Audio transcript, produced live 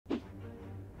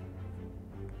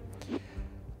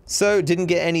So, didn't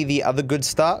get any of the other good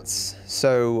starts,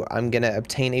 so I'm gonna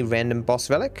obtain a random boss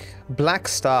relic. Black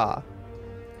Star.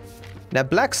 Now,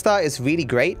 Black Star is really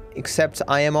great, except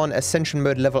I am on Ascension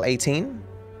mode level 18.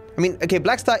 I mean, okay,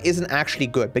 Black Star isn't actually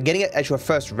good, but getting it as your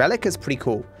first relic is pretty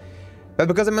cool. But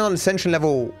because I'm on Ascension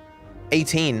level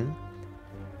 18,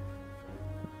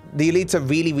 the elites are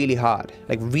really, really hard.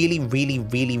 Like, really, really,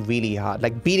 really, really hard.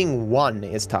 Like, beating one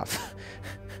is tough.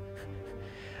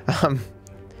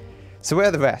 So where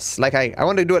are the rest? Like, I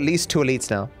want to do at least 2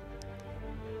 elites now.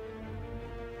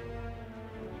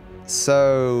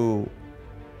 So...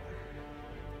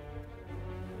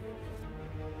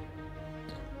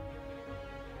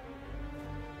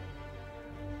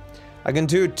 I can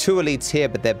do 2 elites here,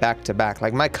 but they're back to back.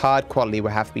 Like, my card quality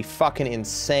would have to be fucking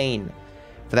insane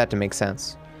for that to make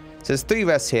sense. So there's 3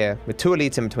 rests here, with 2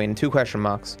 elites in between, 2 question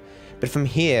marks. But from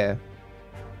here...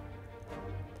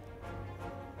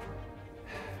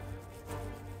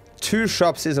 2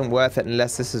 shops isn't worth it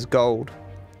unless this is gold.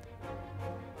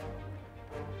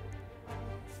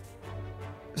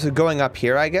 So going up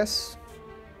here, I guess?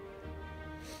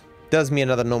 Does me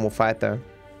another normal fight, though.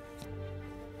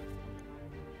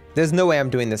 There's no way I'm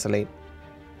doing this elite.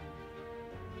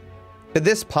 But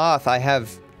this path, I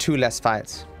have 2 less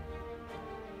fights.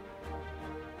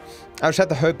 I just have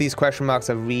to hope these question marks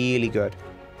are really good.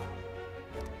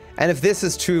 And if this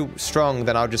is too strong,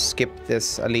 then I'll just skip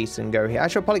this elite and go here.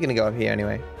 Actually, I'm probably going to go up here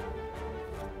anyway.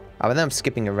 Oh, but then I'm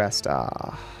skipping a rest.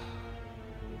 Ah.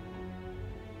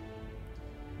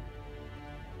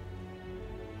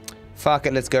 Fuck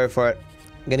it, let's go for it.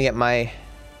 I'm going to get my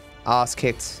ass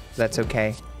kicked. That's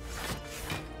okay.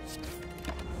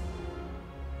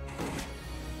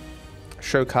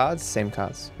 Show cards, same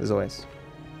cards, as always.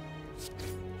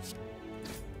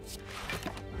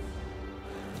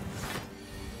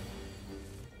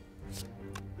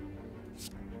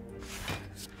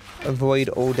 Avoid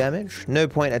all damage. No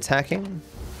point attacking.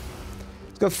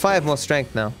 Let's go 5 more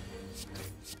strength now.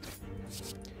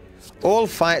 All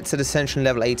fights at Ascension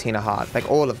level 18 are hard. Like,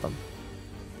 all of them.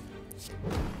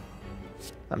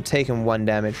 I'm taking 1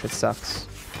 damage. It sucks.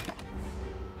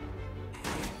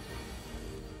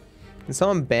 Can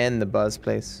someone ban the buzz,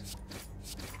 please?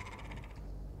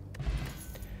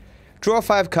 Draw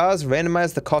 5 cards.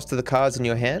 Randomize the cost of the cards in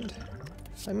your hand.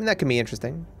 I mean, that can be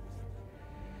interesting.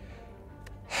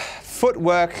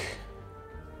 Footwork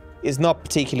is not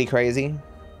particularly crazy.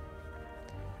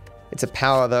 It's a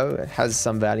power, though. It has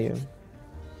some value.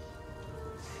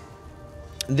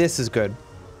 This is good.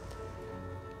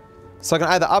 So I can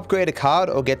either upgrade a card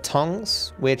or get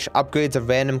tongs, which upgrades a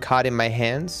random card in my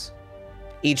hands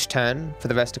each turn for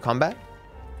the rest of combat.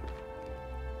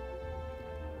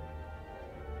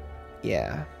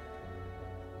 Yeah.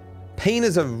 Pain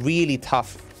is a really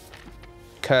tough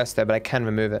curse there, but I can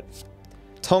remove it.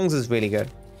 Tongs is really good.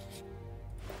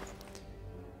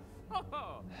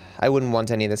 I wouldn't want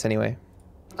any of this anyway.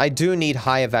 I do need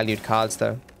higher valued cards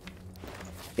though.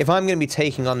 If I'm going to be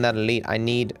taking on that elite, I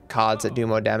need cards that do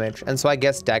more damage. And so I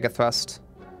guess Dagger Thrust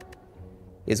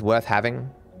is worth having.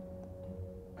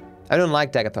 I don't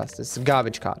like Dagger Thrust. It's a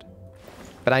garbage card.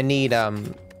 But I need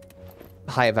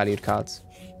higher valued cards.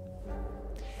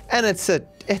 And it's a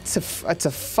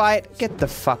fight. Get the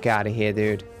fuck out of here,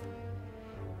 dude.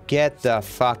 Get the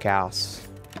fuck out.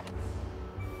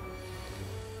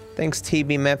 Thanks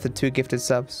TB Man for 2 gifted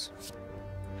subs.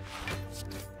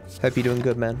 Hope you're doing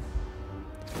good, man.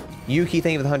 Yuki,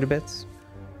 thank you for the 100 bits.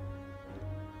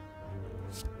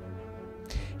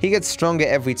 He gets stronger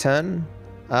every turn.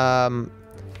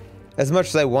 As much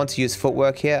as I want to use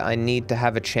footwork here, I need to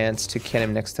have a chance to kill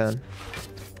him next turn.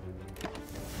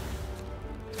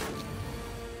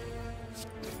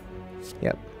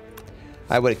 Yep.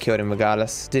 I would have killed him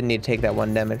regardless. Didn't need to take that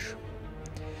 1 damage.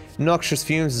 Noxious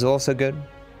Fumes is also good.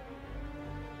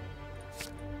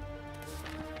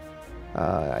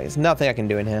 There's nothing I can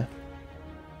do in here.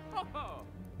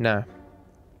 No.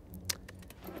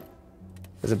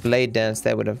 There's a blade dance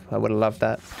there. I would have loved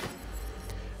that.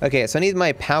 Okay, so I need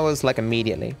my powers like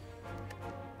immediately.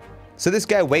 So this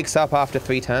guy wakes up after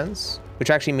 3 turns,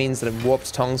 which actually means that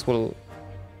Warped Tongs will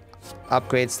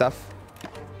upgrade stuff.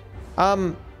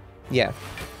 Yeah.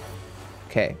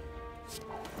 Okay.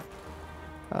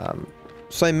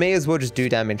 So I may as well just do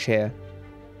damage here.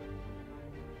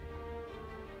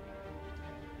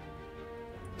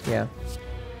 Yeah.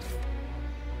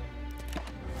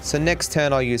 So next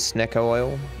turn I'll use Snecko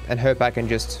Oil and hope I can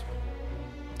just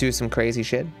do some crazy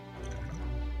shit.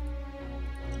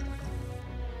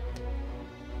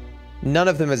 None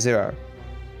of them are 0.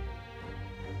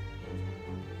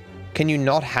 Can you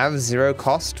not have 0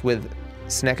 cost with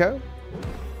Snecko?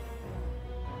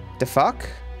 The fuck?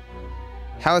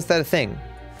 How is that a thing?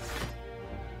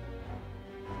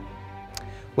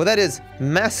 Well, that is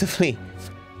massively,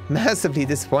 massively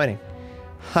disappointing.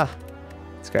 Huh.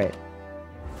 It's great.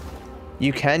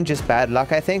 You can just bad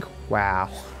luck, I think? Wow.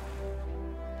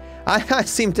 I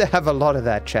seem to have a lot of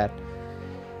that, chat.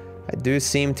 I do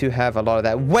seem to have a lot of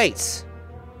that. Wait!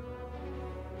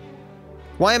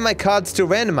 Why are my cards still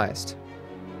randomized?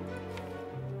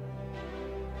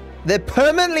 They're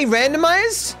permanently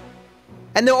randomized?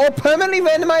 And they're all permanently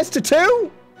randomized to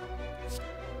 2?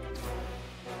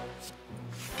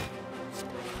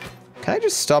 Can I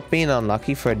just stop being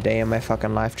unlucky for a day in my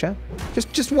fucking life, chat?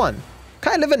 Just one.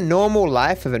 Can I live a normal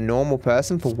life of a normal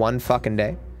person for one fucking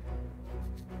day?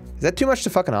 Is that too much to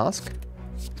fucking ask?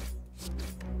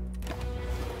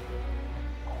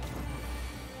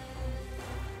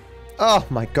 Oh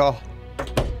my god.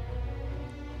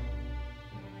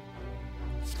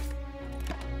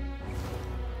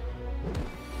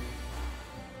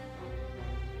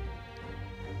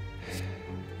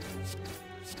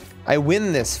 I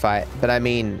win this fight, but I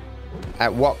mean,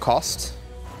 at what cost?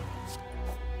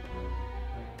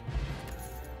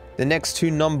 The next 2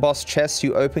 non-boss chests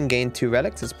you open gain 2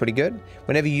 relics. It's pretty good.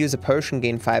 Whenever you use a potion,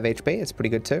 gain 5 HP. It's pretty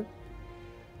good too.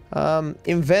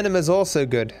 Envenom is also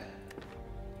good.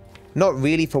 Not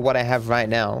really for what I have right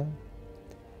now.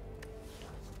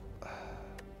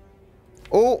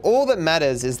 All that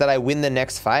matters is that I win the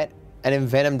next fight, and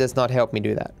Envenom does not help me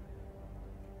do that.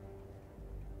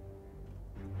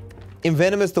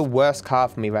 Envenom is the worst card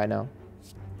for me right now.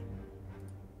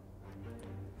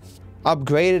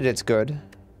 Upgraded, it's good.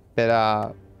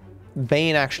 But,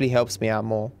 Bane actually helps me out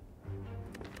more.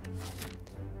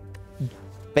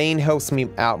 Bane helps me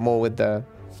out more with the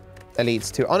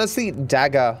elites too. Honestly,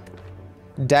 Dagger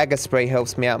Spray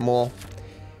helps me out more.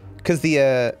 Because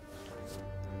there's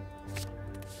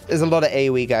a lot of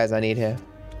AoE guys I need here.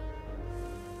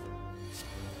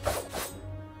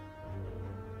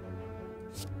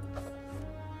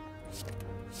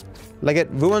 Like, it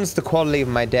ruins the quality of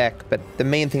my deck, but the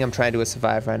main thing I'm trying to do is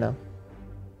survive right now.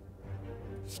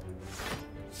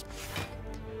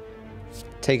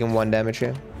 Taking 1 damage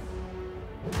here.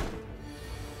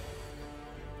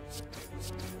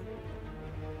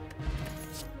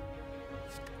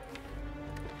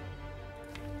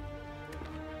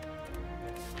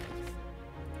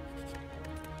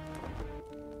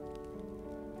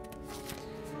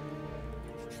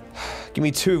 Give me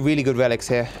 2 really good relics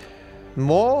here.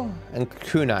 More and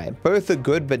Kunai. Both are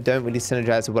good, but don't really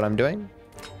synergize with what I'm doing.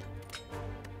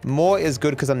 More is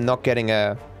good because I'm not getting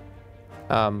a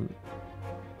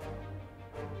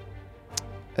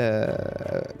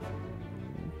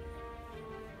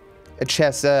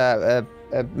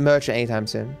merchant anytime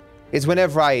soon. It's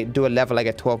whenever I do a level, I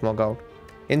get 12 more gold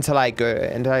until I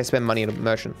spend money on a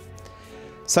merchant.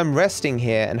 So I'm resting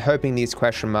here and hoping these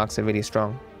question marks are really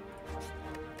strong.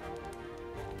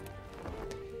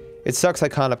 It sucks I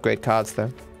can't upgrade cards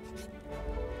though.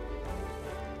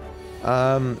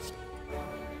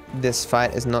 This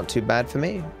fight is not too bad for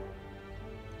me.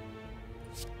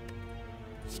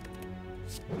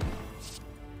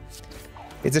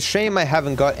 It's a shame I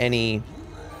haven't got any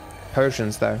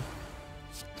potions though.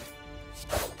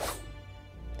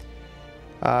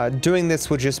 Doing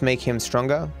this will just make him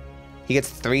stronger. He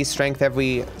gets 3 strength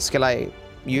every skill I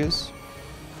use.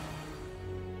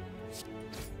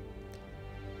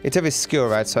 It's every skill,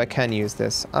 right? So I can use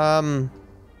this.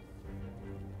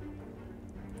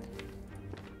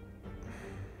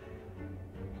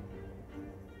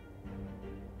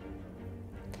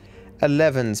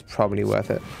 11's probably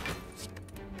worth it.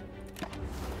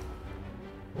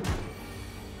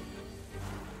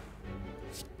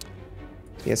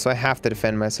 Yeah, so I have to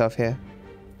defend myself here.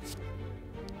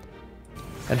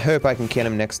 And hope I can kill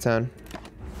him next turn.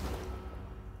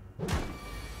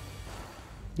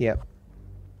 Yep.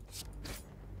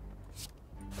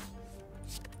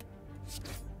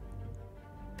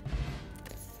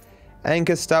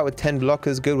 Anchor start with 10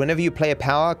 blockers, good. Whenever you play a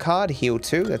power card, heal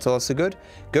 2, that's also good.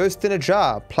 Ghost in a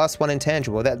jar, +1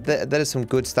 intangible. That is some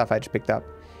good stuff I just picked up.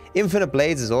 Infinite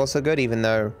Blades is also good, even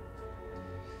though...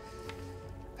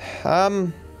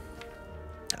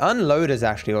 Unload is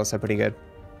actually also pretty good.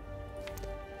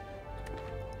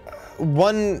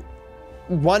 One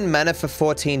mana for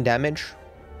 14 damage.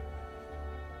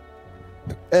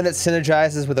 And it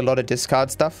synergizes with a lot of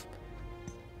discard stuff.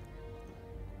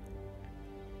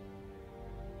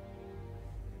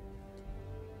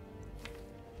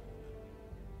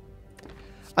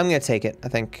 I'm gonna take it, I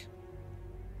think.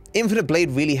 Infinite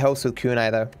Blade really helps with Kunai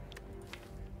though.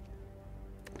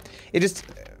 It just...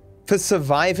 For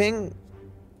surviving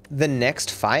the next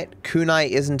fight, Kunai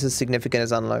isn't as significant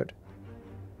as Unload.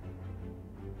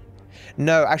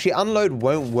 No, actually, unload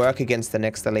won't work against the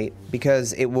next elite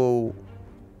because it will...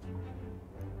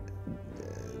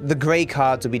 The grey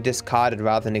cards will be discarded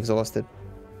rather than exhausted.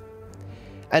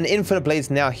 And Infinite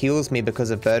Blades now heals me because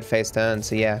of Birdface turn,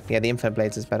 so yeah, the Infinite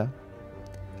Blades is better.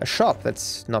 A shop,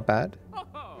 that's not bad.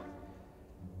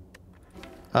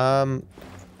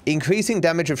 Increasing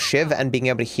damage of Shiv and being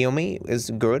able to heal me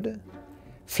is good.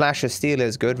 Flash of Steel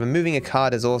is good. Removing a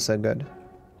card is also good.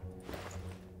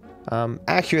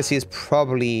 Accuracy is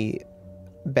probably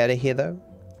better here though.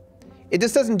 It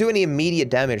just doesn't do any immediate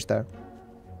damage though.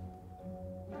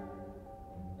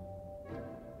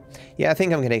 Yeah, I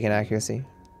think I'm gonna take an accuracy.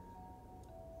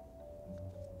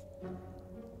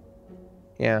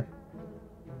 Yeah.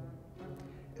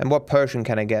 And what potion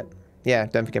can I get? Yeah,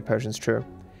 don't forget potion's true.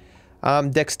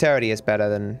 Dexterity is better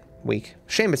than weak.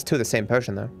 Shame it's two of the same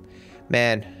potion though.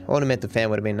 Man, Ornamental Fan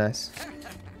would have been nice.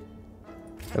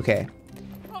 Okay.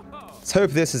 Let's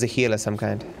hope this is a heal of some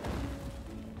kind.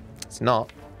 It's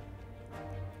not.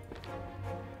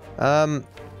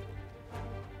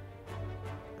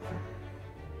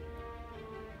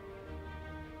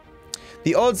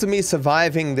 The odds of me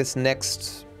surviving this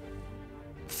next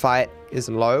fight is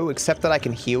low, except that I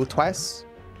can heal twice.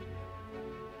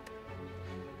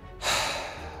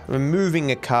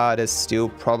 Removing a card is still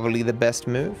probably the best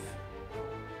move.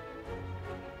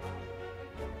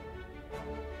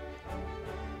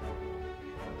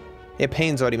 Yeah,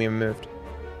 Pain's already been removed.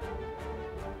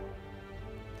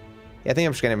 Yeah, I think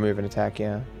I'm just gonna move and attack,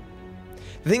 yeah.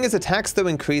 The thing is, attacks though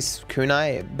increase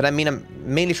kunai, but I mean, I'm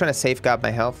mainly trying to safeguard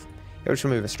my health. I'll just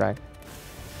remove a strike.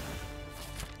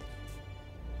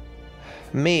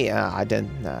 Me, I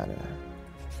don't know.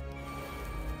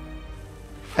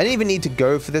 I didn't even need to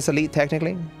go for this elite,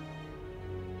 technically.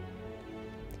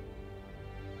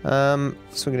 So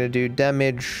we're gonna do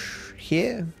damage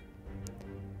here.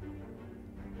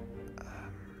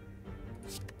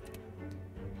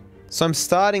 So I'm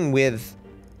starting with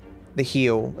the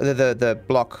heal, the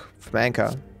block from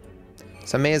Anchor.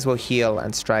 So I may as well heal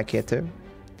and strike here too.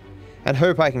 And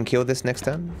hope I can kill this next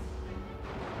turn.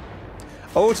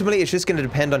 Ultimately, it's just going to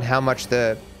depend on how much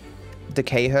the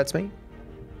decay hurts me.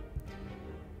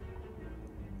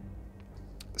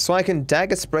 So I can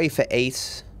Dagger Spray for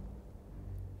 8.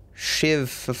 Shiv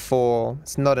for 4.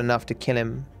 It's not enough to kill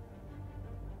him.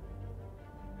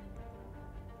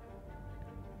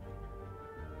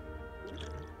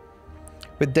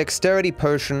 With Dexterity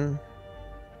Potion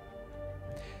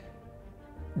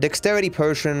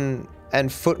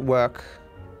and Footwork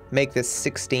make this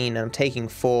 16, and I'm taking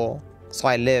 4, so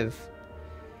I live.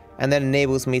 And that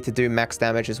enables me to do max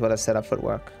damage as well as set up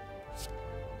Footwork.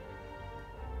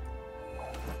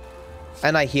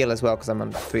 And I heal as well because I'm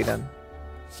on 3 then.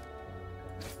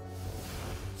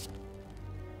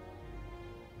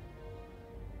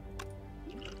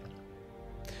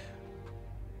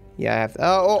 Yeah, I have...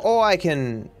 or I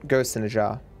can Ghost in a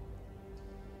Jar.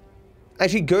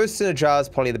 Actually, Ghost in a Jar is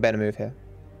probably the better move here.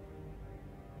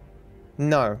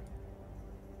 No.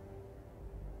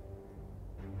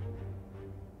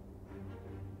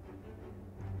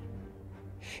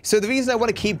 So the reason I want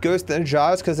to keep Ghost in a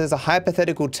Jar is because there's a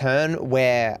hypothetical turn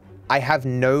where I have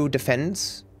no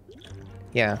defense.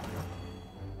 Yeah.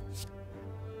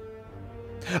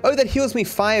 Oh, that heals me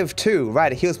 5 too.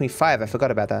 Right, it heals me 5. I forgot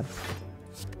about that.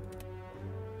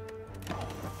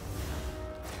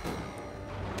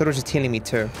 Thought it was just healing me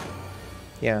 2.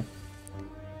 Yeah.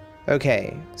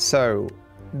 Okay, so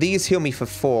these heal me for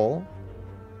 4.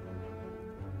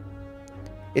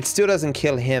 It still doesn't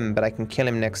kill him, but I can kill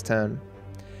him next turn.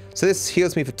 So this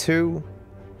heals me for 2,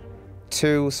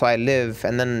 so I live,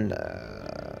 and then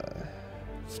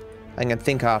I can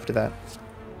think after that.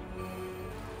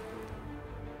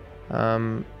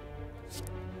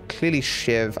 Clearly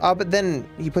Shiv. Oh, but then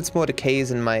he puts more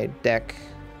decays in my deck.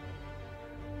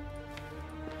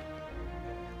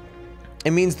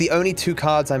 It means the only 2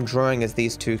 cards I'm drawing is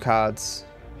these 2 cards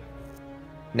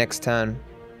next turn.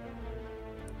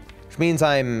 Which means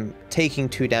I'm taking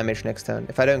 2 damage next turn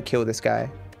if I don't kill this guy.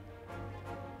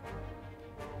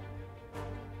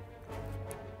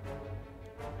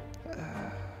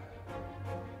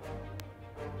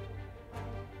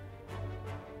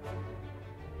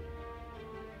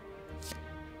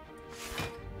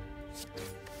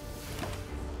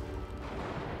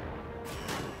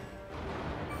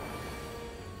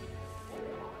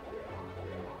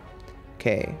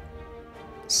 Okay,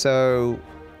 so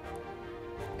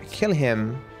I kill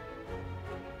him.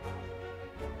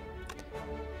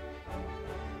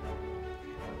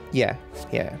 Yeah,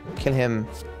 kill him.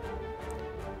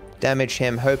 Damage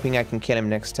him, hoping I can kill him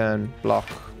next turn. Block,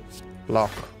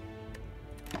 block.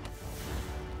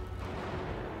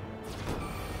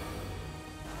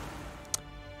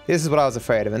 This is what I was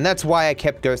afraid of, and that's why I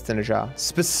kept Ghost in a Jar.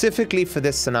 Specifically for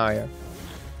this scenario.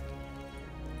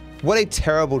 What a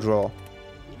terrible draw.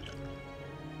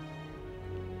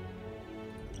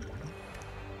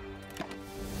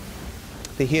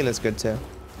 The heal is good too.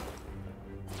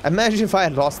 Imagine if I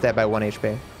had lost that by 1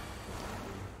 HP.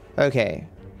 Okay.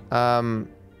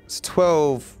 It's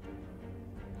 12,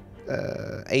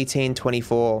 18,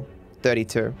 24,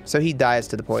 32. So he dies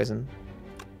to the poison.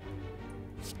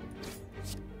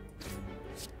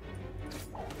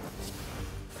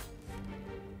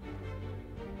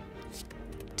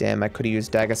 Damn, I could have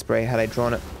used Dagger Spray had I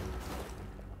drawn it.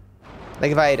 Like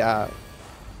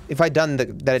if I'd done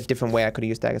that a different way, I could have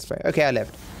used Dagger Spray. Okay, I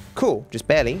lived. Cool, just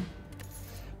barely.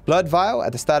 Blood Vial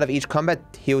at the start of each combat,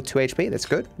 heal 2 HP. That's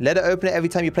good. Let it open it every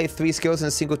time you play 3 skills in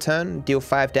a single turn. Deal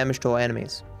 5 damage to all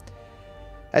enemies.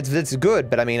 That's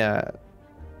good, but I mean, it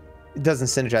doesn't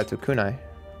synergize with Kunai.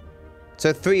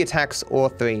 So 3 attacks or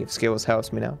 3 skills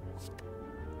helps me now.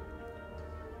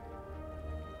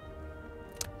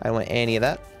 I don't want any of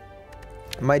that.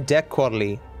 My deck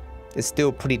quality is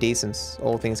still pretty decent,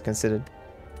 all things considered.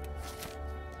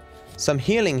 Some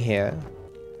healing here.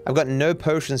 I've got no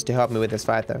potions to help me with this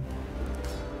fight, though.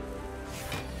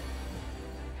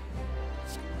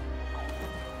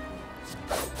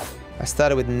 I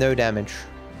started with no damage.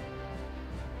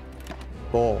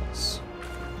 Balls.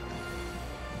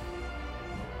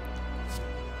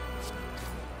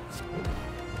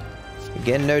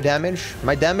 Again, no damage.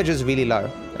 My damage is really low.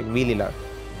 Like, really low.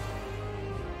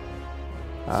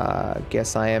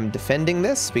 Guess I am defending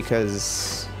this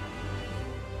because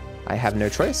I have no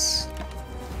choice.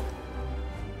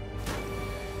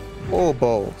 All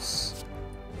balls.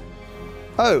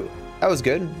 Oh, that was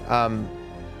good.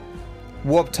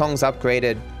 Warp Tongue's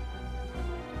upgraded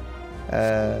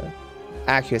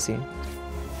accuracy.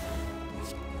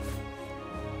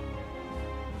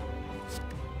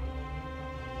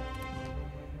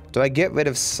 Do I get rid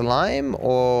of slime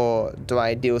or do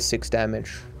I deal 6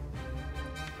 damage?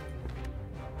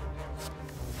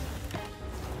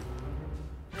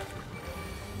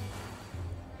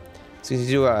 So you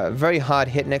do a very hard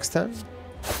hit next turn.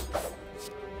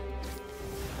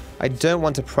 I don't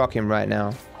want to proc him right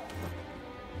now.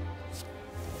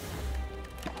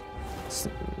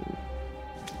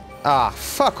 Ah,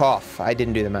 fuck off. I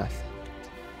didn't do the math.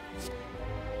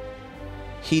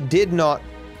 He did not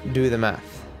do the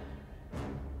math.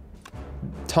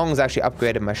 Tong's actually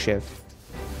upgraded my Shiv.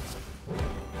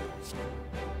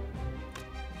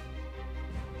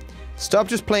 Stop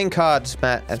just playing cards,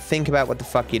 Matt, and think about what the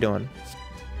fuck you're doing.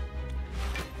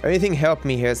 Only thing helped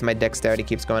me here is my dexterity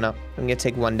keeps going up. I'm gonna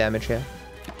take 1 damage here.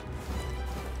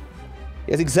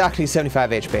 He has exactly 75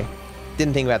 HP.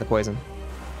 Didn't think about the poison.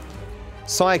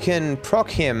 So I can proc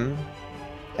him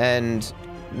and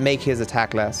make his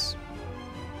attack less.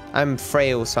 I'm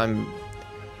frail, so I'm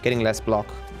getting less block.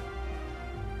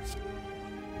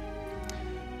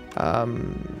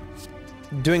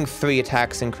 Doing 3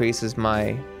 attacks increases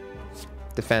my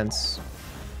defense.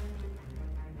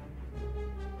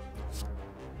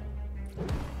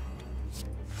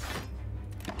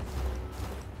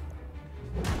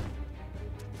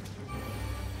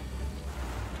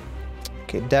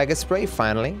 Okay, Dagger Spray,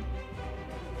 finally.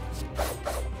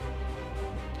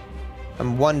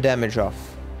 I'm 1 damage off.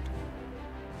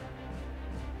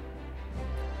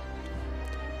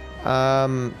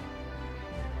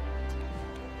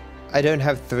 I don't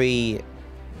have 3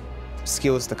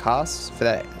 skills to cast for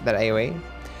that AoE.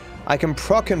 I can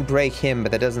proc and break him,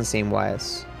 but that doesn't seem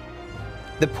wise.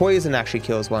 The poison actually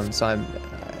kills 1, so I'm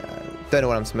don't know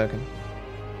what I'm smoking.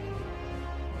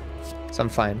 So I'm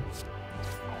fine.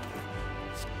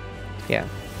 Yeah.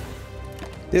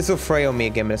 This will frail me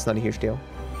again, but it's not a huge deal.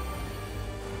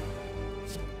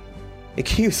 It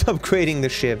keeps upgrading the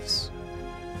shivs.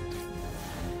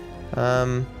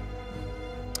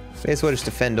 May as well just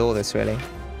defend all this, really.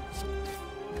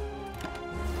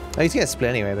 Oh, he's gonna split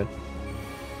anyway, but...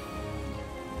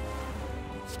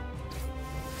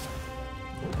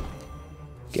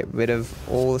 Get rid of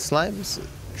all the slimes.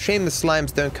 Shame the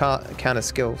slimes don't count as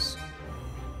skills.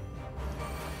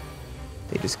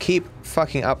 They just keep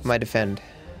fucking up my defend.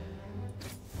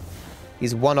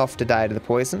 He's 1 off to die to the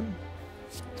poison.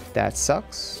 That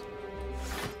sucks.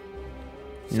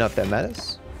 Not that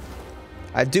matters.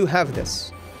 I do have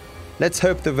this. Let's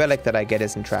hope the relic that I get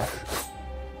isn't trash.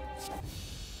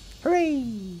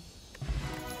 Hooray!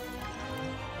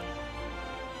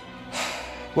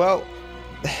 Well,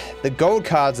 the gold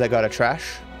cards I got are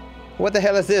trash. What the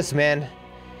hell is this, man?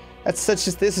 This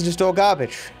is just all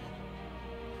garbage.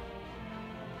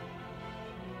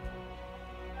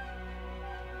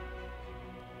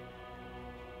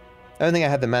 I don't think I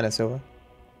had the mana silver.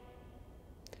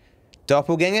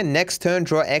 Doppelganger, next turn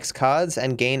draw X cards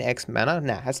and gain X mana.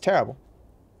 Nah, that's terrible.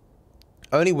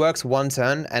 Only works one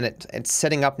turn and it's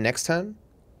setting up next turn.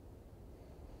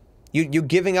 You're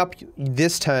giving up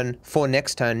this turn for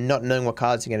next turn, not knowing what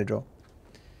cards you're going to draw.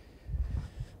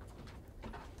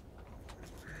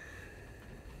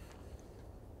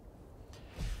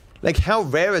 Like, how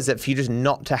rare is it for you just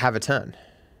not to have a turn?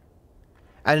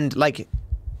 And, like,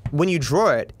 when you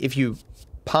draw it, if you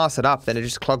pass it up, then it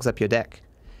just clogs up your deck.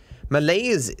 Melee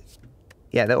is...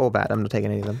 Yeah, they're all bad. I'm not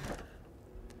taking any of them.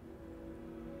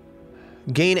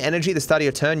 Gain energy at the start of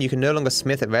your turn. You can no longer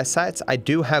smith at rest sites. I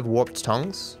do have Warped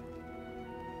Tongs.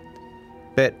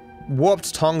 But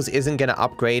Warped Tongs isn't going to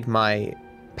upgrade my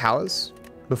powers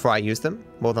before I use them,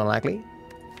 more than likely.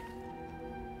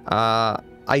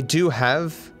 I do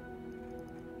have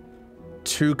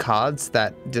 2 cards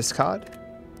that discard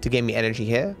to give me energy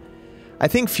here. I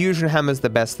think Fusion Hammer's the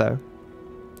best though.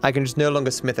 I can just no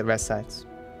longer smith at rest sites.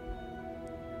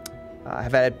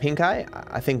 Have I had Pink Eye?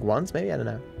 I think once, maybe? I don't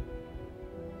know.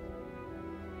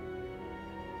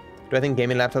 Do I think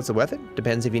gaming laptops are worth it?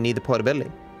 Depends if you need the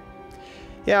portability.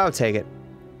 Yeah, I'll take it.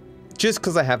 Just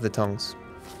because I have the tongs.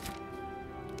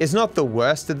 It's not the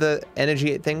worst of the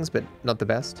energy things, but not the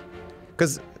best.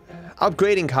 Because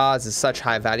upgrading cards is such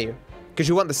high value. Because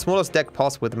you want the smallest deck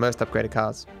possible with the most upgraded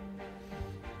cards.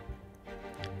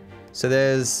 So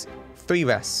there's 3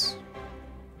 rests.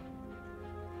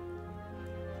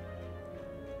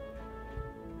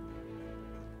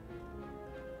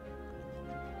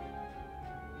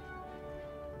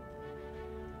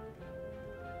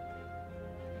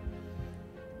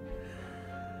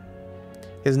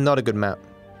 It's not a good map.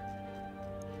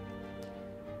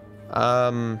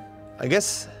 I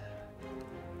guess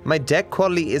my deck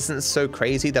quality isn't so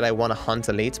crazy that I want to hunt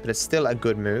elites, but it's still a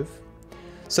good move.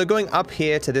 So going up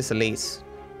here to this elite,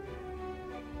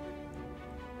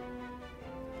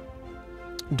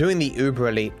 doing the Uber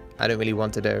elite, I don't really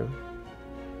want to do.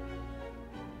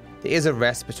 There is a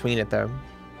rest between it though.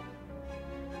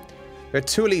 There are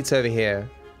 2 elites over here.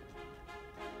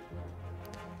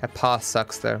 That path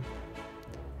sucks though.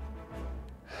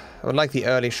 I would like the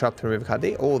early shop to remove a card.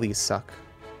 All these suck.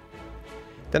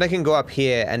 Then I can go up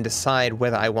here and decide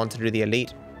whether I want to do the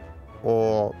elite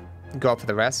or go up for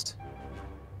the rest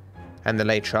and the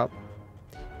late shop.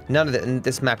 None of it.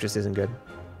 This map just isn't good.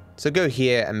 So go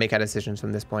here and make our decisions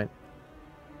from this point.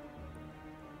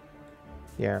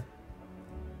 Yeah.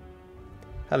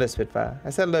 Hello, Spitfire.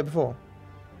 I said hello before.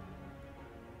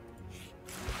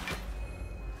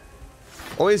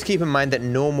 Always keep in mind that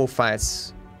normal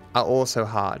fights are also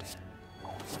hard.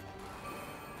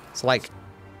 It's like,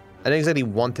 I don't exactly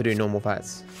want to do normal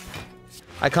fights.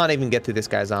 I can't even get through this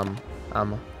guy's armor.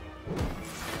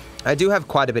 I do have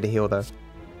quite a bit of heal though.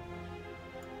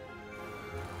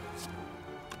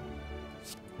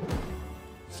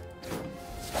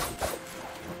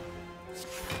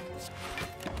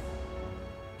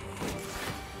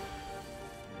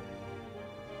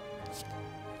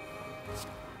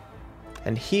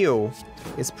 And heal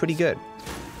is pretty good.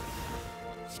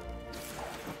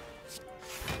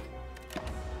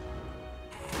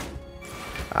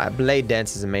 Blade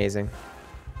Dance is amazing.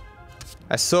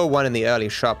 I saw one in the early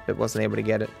shop, but wasn't able to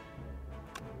get it.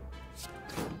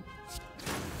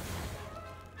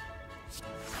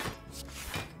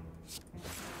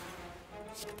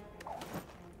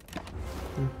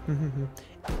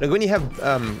 Like when you have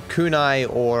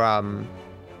kunai or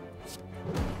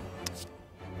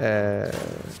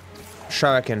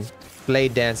shuriken,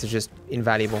 Blade Dance is just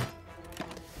invaluable.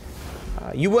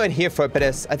 You weren't here for it, but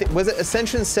I think, was it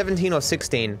Ascension 17 or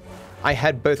 16? I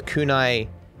had both kunai,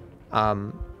 I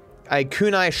had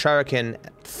kunai, shuriken,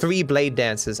 3 blade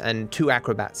dances, and 2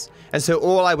 acrobats. And so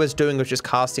all I was doing was just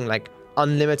casting like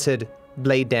unlimited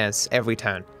blade dance every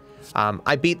turn.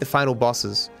 I beat the final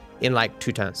bosses in like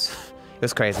 2 turns. It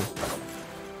was crazy.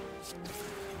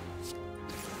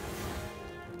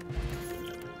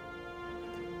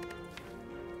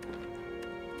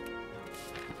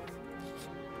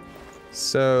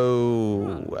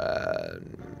 So,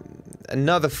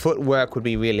 another footwork would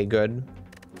be really good.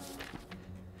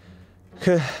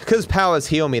 Because powers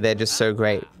heal me, they're just so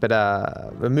great. But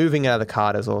removing another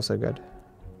card is also good.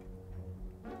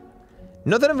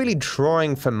 Not that I'm really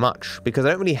drawing for much, because I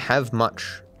don't really have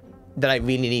much that I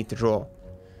really need to draw.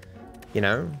 You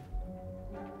know?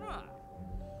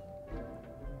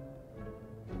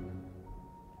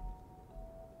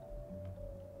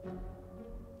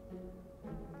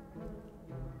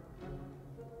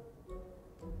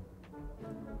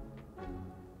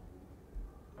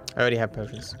 I already have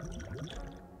potions.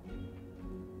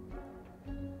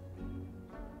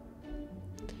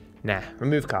 Nah,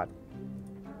 remove card.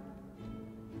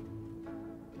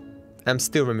 I'm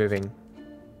still removing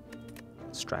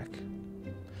strike.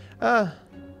 Nah,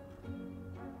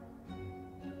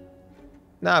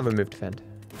 I've removed defend.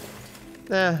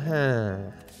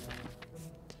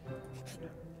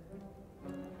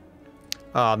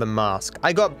 Oh, the mask.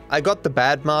 I got the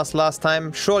bad mask last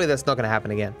time. Surely that's not gonna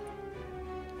happen again.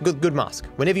 Good mask.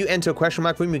 Whenever you enter a question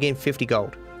mark room, you gain 50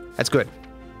 gold. That's good.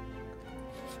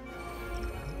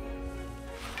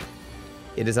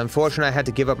 It is unfortunate I had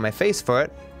to give up my face for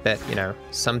it, but, you know,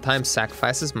 sometimes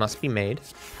sacrifices must be made.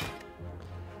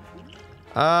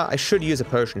 I should use a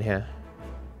potion here.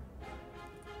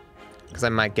 Because I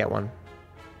might get one.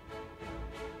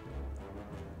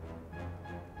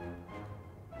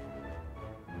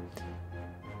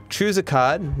 Choose a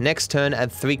card. Next turn,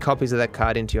 add 3 copies of that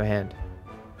card into your hand.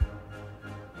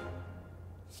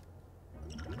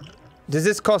 Does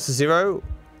this cost 0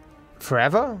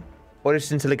 forever? Or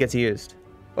just until it gets used?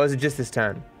 Or is it just this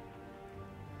turn?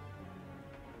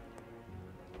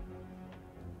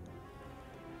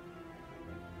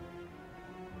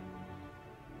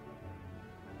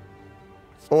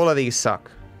 All of these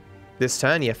suck. This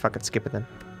turn? Yeah, fuck it, skip it then.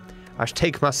 I should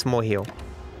take my small heal.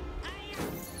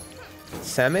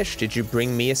 Sandwich? Did you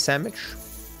bring me a sandwich?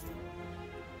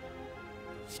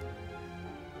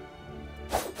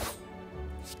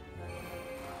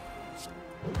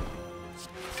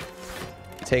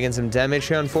 Taking some damage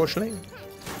here, unfortunately.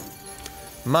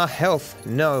 My health,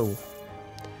 no.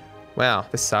 Wow,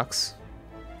 this sucks.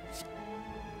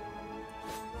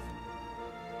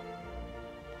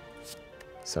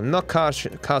 So I'm not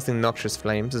casting Noxious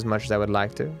Flames as much as I would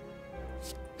like to.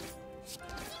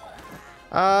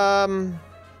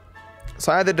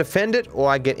 So I either defend it or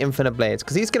I get Infinite Blades,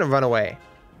 because he's going to run away.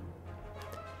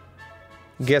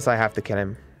 Guess I have to kill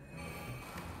him.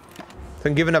 So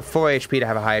I'm giving up 4 HP to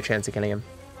have a higher chance of killing him.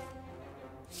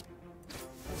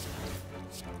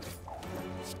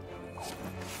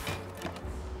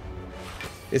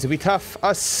 This will be tough.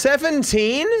 A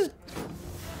 17?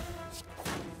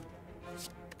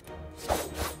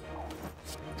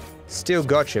 Still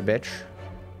gotcha, bitch.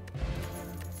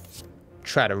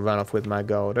 Try to run off with my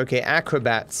gold. Okay,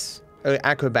 acrobats. Oh,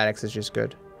 acrobatics is just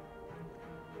good.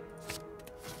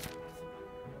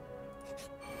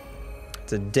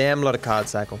 It's a damn lot of card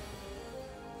cycle.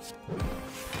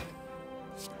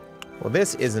 Well,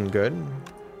 this isn't good.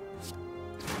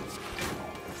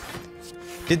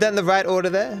 Did that in the right order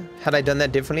there? Had I done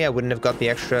that differently, I wouldn't have got the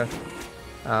extra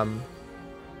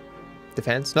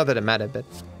defense. Not that it mattered, but...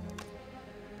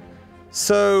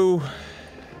 So...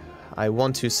 I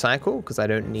want to cycle, because I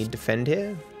don't need defend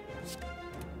here.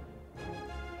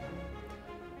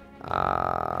 I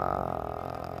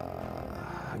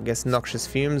guess Noxious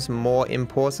Fumes, more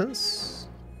importance.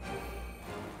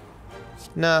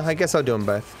 Nah, I guess I'll do them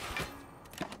both.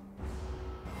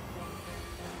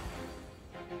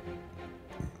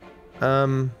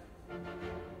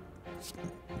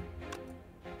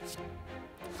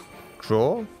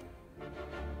 Draw.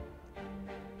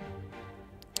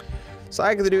 So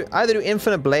I could either do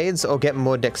Infinite Blades or get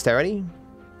more dexterity.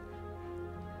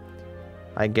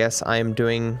 I guess I am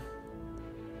doing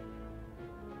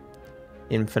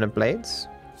Infinite Blades.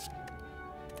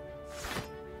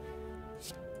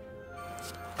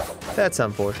 That's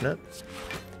unfortunate.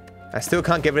 I still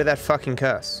can't get rid of that fucking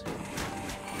curse.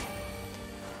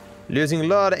 Losing a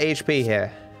lot of HP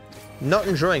here. Not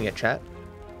enjoying it, chat.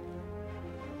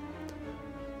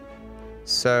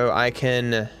 So I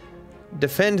can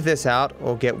defend this out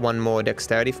or get one more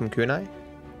dexterity from Kunai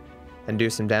and do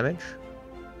some damage.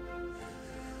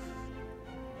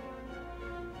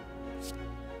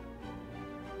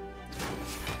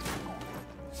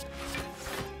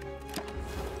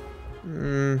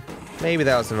 Maybe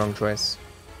that was the wrong choice.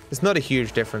 It's not a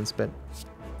huge difference, but...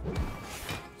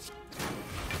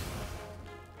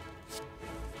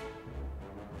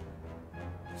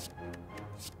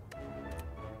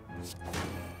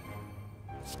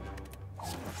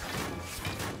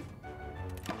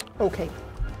 Okay.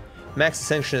 Max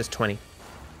ascension is 20.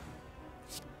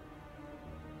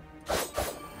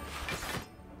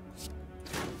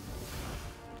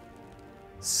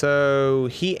 So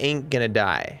he ain't gonna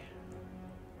die.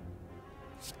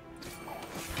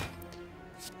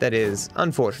 That is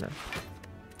unfortunate.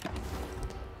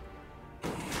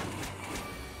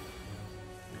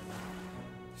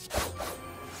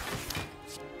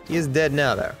 He is dead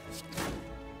now, though.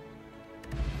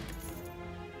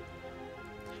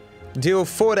 Deal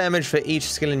 4 damage for each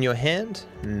skill in your hand?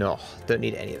 No, don't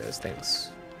need any of those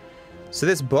things. So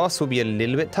this boss will be a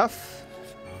little bit tough.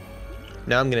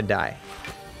 Now I'm gonna die.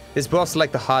 This boss is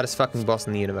like the hardest fucking boss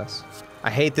in the universe. I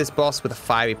hate this boss with a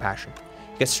fiery passion.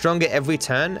 It gets stronger every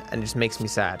turn and it just makes me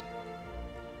sad.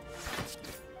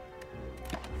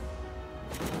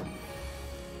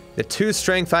 The 2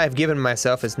 strength I have given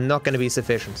myself is not going to be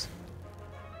sufficient.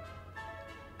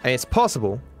 I mean, it's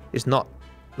possible. It's not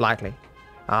likely.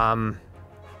 I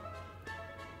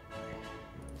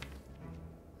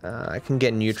can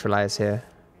get neutralized here.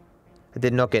 I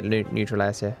did not get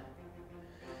neutralized here.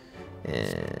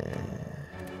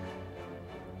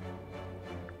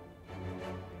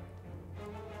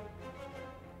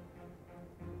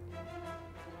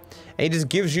 And it just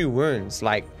gives you wounds,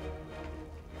 like...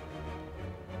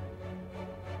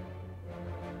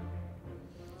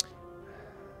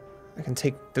 I can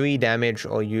take 3 damage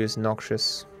or use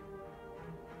Noxious.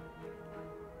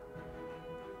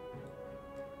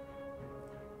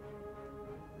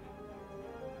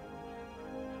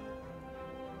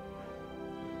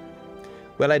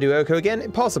 Will I do Oko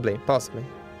again? Possibly, possibly.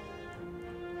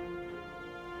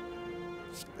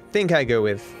 I think I go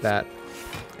with that.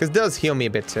 Because it does heal me a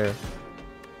bit too.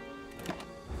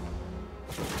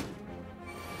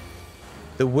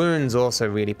 The wounds also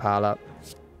really pile up.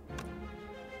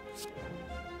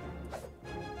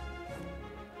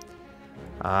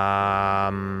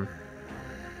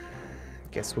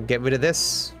 Guess we'll get rid of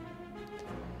this.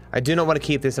 I do not want to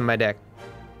keep this in my deck.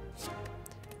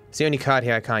 It's the only card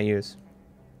here I can't use.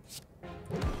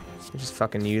 I just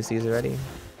fucking use these already.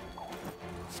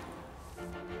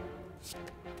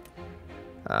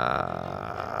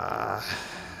 I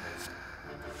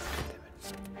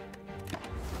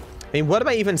mean, what am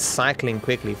I even cycling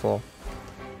quickly for?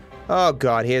 Oh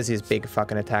god, here's his big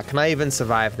fucking attack. Can I even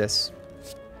survive this?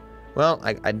 Well,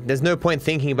 there's no point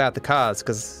thinking about the cards,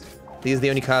 because these are the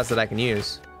only cards that I can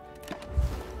use.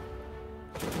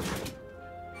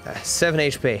 7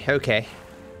 HP, okay.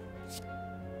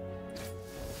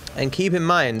 And keep in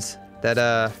mind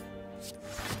that,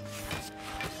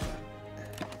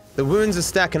 the wounds are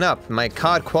stacking up. My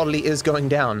card quality is going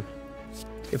down.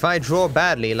 If I draw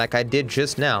badly, like I did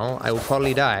just now, I will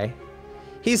probably die.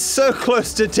 He's so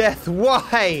close to death.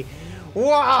 Why?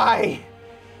 Why?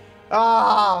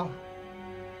 Ah!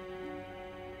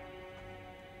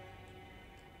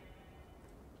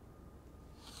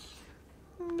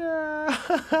 No.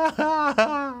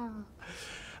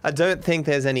 I don't think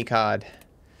there's any card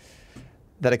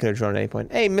that I could have drawn at any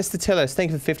point. Hey, Mr. Tillis,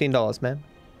 thank you for $15, man.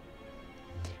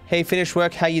 Hey, finished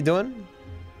work, how you doing?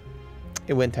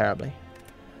 It went terribly.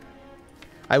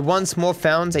 I once more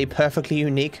found a perfectly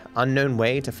unique, unknown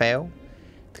way to fail,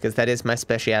 because that is my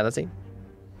speciality.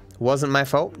 Wasn't my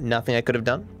fault, nothing I could have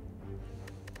done.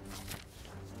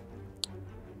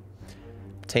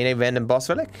 Obtain a random boss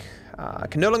relic. I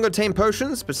can no longer obtain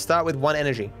potions, but start with 1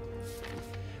 energy.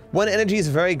 1 energy is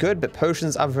very good, but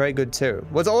potions are very good too.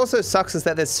 What also sucks is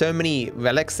that there's so many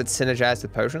relics that synergize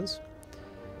with potions.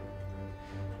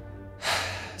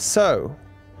 So,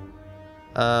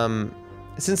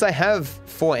 since I have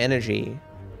 4 energy,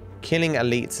 killing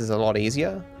elites is a lot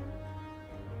easier.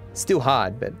 Still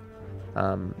hard, but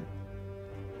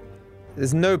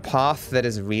there's no path that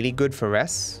is really good for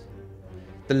rests.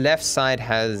 The left side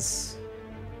has...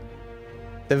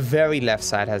 The very left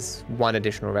side has 1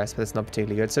 additional rest, but it's not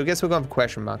particularly good. So I guess we're going for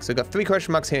question marks. So we've got 3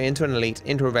 question marks here, into an elite,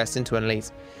 into a rest, into an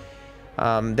elite.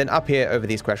 Then up here over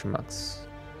these question marks.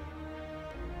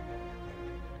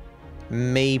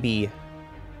 Maybe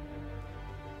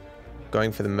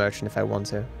going for the merchant if I want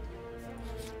to.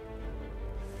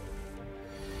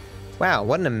 Wow,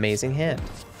 what an amazing hand.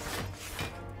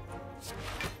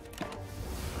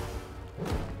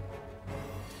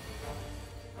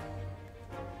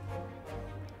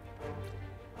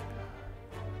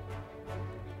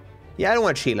 Yeah, I don't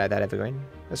want to cheat like that, Evergreen.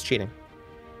 That's cheating.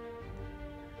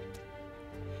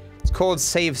 It's called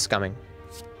save scumming.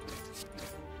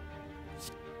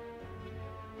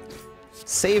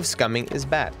 Save scumming is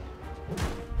bad.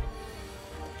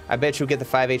 I bet you'll get the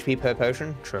 5 HP per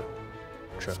potion. True.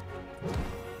 True.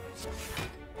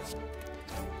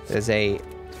 There's a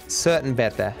certain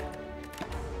bet there.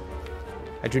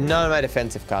 I drew none of my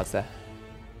defensive cards there.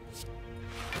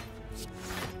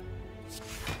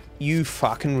 You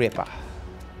fucking ripper.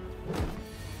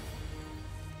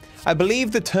 I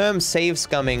believe the term save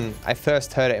scumming, I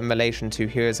first heard it in relation to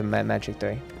Heroes of Magic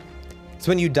 3. It's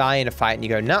when you die in a fight and you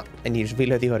go, nah, and you just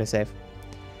reload the autosave.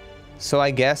 So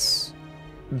I guess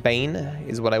Bane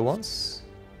is what I want.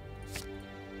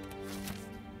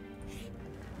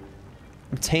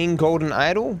 Obtain Golden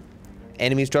Idol.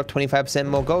 Enemies drop 25%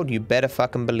 more gold. You better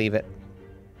fucking believe it.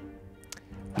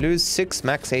 Lose 6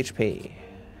 max HP.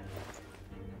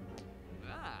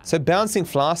 So Bouncing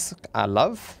Flask, I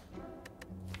love.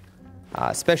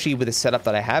 especially with the setup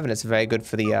that I have, and it's very good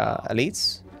for the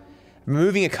elites.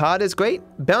 Removing a card is great.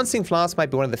 Bouncing Flask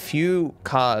might be one of the few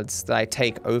cards that I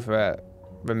take over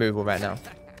removal right now.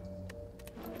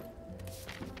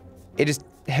 It just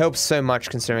helps so much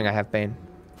considering I have Bane.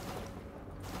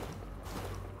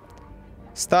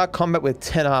 Start combat with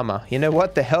 10 armor. You know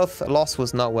what? The health loss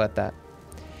was not worth that.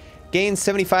 Gain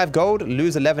 75 gold,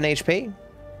 lose 11 HP.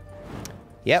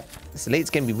 Yep, this elite's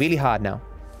gonna be really hard now.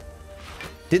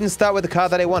 Didn't start with the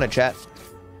card that I wanted, chat.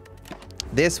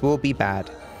 This will be bad.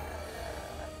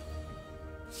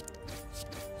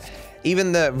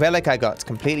 Even the relic I got is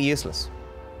completely useless.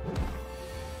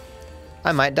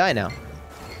 I might die now.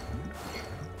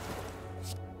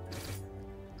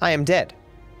 I am dead.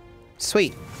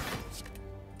 Sweet.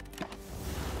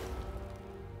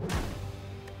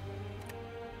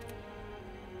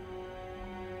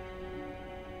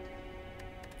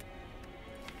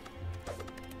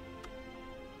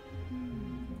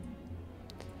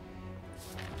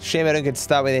 Shame I don't get to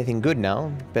start with anything good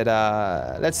now, but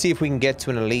let's see if we can get to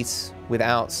an elite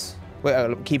without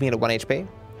keeping it at 1 HP.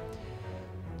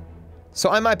 So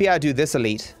I might be able to do this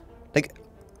elite. Like,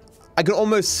 I could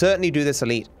almost certainly do this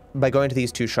elite by going to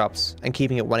these 2 shops and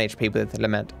keeping it 1 HP with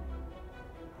Lament.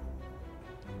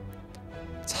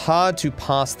 It's hard to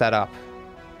pass that up,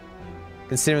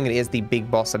 considering it is the big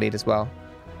boss elite as well.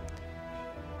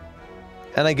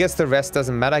 And I guess the rest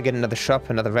doesn't matter. I get another shop,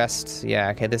 another rest.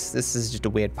 Yeah, okay, this is just a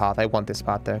weird path. I want this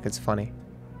path though, because it's funny.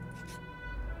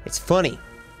 It's funny.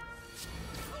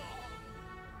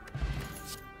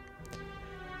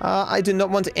 I do not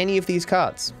want any of these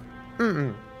cards.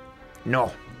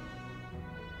 No.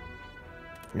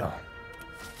 No.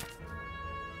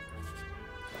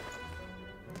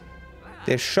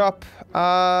 This shop,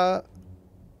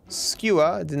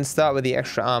 Skewer didn't start with the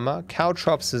extra armor.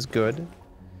 Caltrops is good.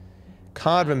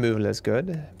 Card removal is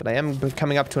good, but I am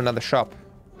coming up to another shop.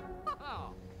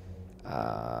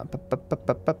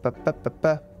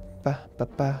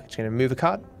 Just gonna remove a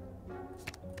card.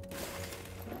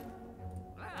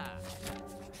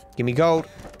 Give me gold.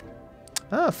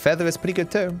 Ah, feather is pretty good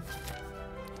too.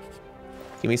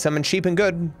 Give me something cheap and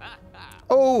good.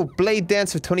 Oh, blade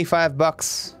dance for 25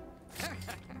 bucks.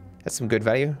 That's some good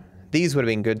value. These would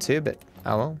have been good too, but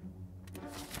oh well.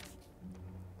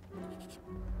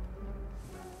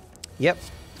 Yep.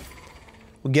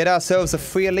 We'll get ourselves a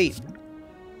free elite.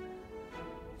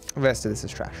 The rest of this is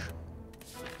trash.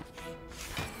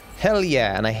 Hell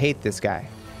yeah, and I hate this guy.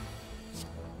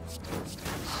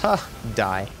 Ha,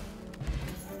 die.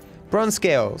 Bronze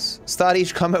scales. Start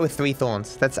each combat with 3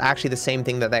 thorns. That's actually the same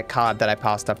thing that card that I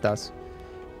passed up does.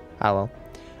 Oh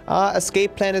well.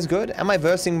 Escape plan is good. Am I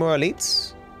versing more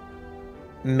elites?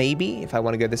 Maybe, if I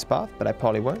want to go this path, but I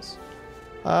probably won't.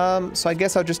 So I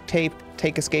guess I'll just take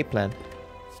escape plan.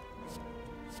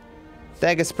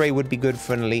 Dagger spray would be good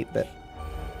for an elite, but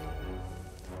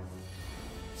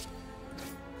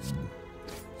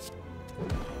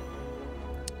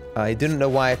I didn't know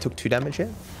why I took 2 damage here.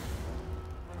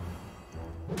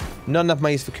 Not enough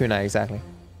money for kunai, exactly.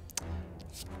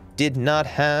 Did not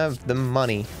have the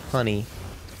money, honey.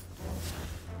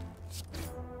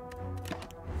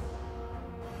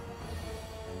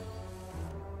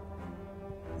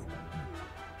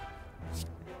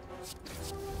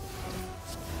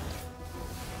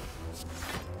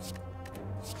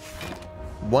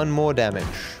 One more damage.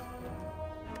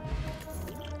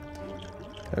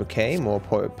 Okay, more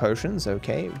potions.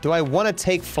 Okay. Do I want to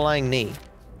take Flying Knee?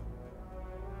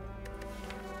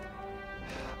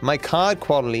 My card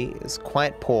quality is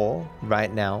quite poor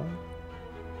right now.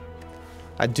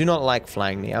 I do not like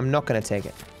Flying Knee. I'm not going to take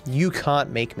it. You can't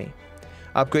make me.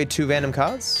 Upgrade 2 random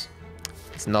cards.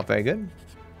 It's not very good.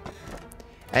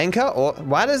 Anchor? Or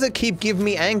why does it keep giving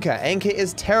me Anchor? Anchor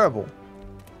is terrible.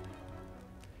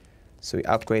 So we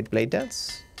upgrade Blade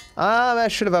Dance. I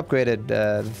should have upgraded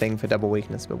the thing for double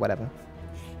weakness, but whatever.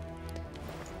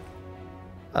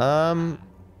 I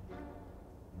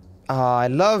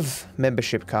love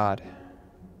membership card.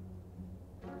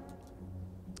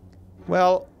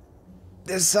 Well,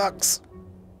 this sucks.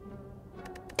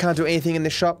 Can't do anything in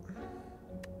this shop.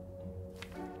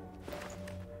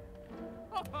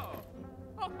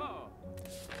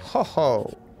 Ho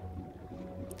ho.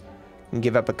 Can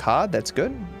give up a card, that's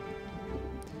good.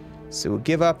 So we'll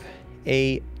give up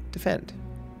a defend.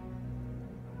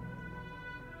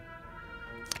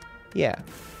 Yeah.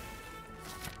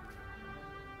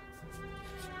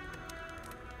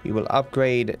 We will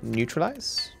upgrade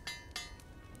neutralize.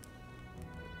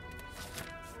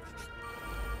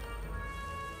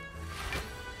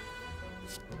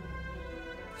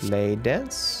 Blade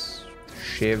dance.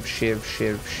 Shiv, shiv,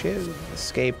 shiv, shiv.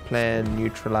 Escape plan,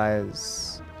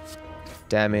 neutralize.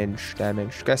 Damage,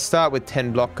 damage. Guys, start with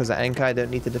 10 block because of anchor. I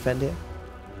don't need to defend here.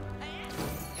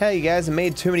 Hey, you guys, I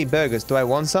made too many burgers. Do I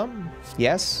want some?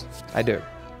 Yes, I do.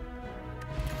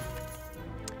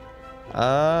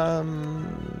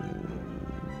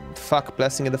 Fuck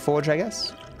Blessing of the Forge, I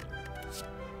guess.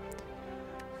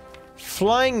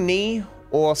 Flying Knee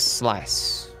or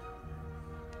Slice?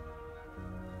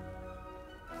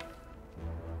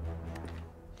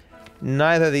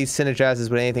 Neither of these synergizes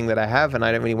with anything that I have, and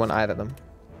I don't really want either of them.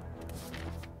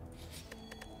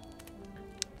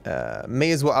 May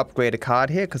as well upgrade a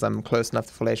card here, because I'm close enough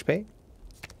to full HP.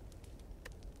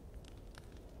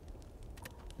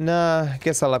 Nah, I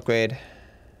guess I'll upgrade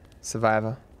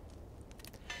Survivor.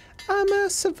 I'm a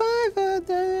survivor.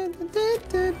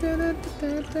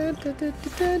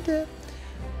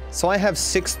 So I have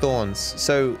 6 thorns.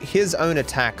 So his own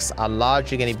attacks are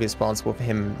largely going to be responsible for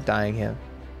him dying here.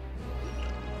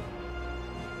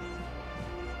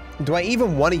 Do I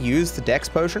even want to use the Dex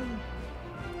potion?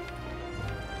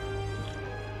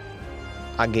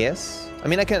 I guess. I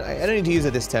mean, I don't need to use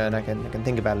it this turn. I can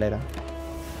think about it later.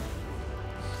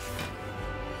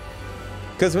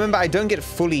 Because remember, I don't get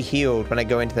fully healed when I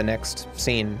go into the next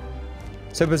scene.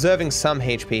 So preserving some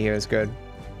HP here is good.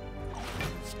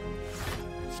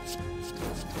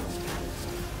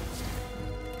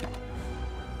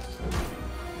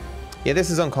 Yeah, this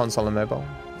is on console and mobile.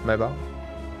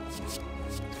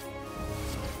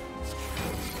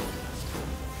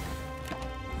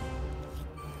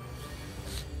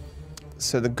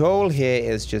 So the goal here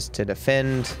is just to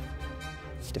defend,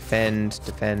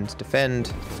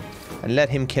 and let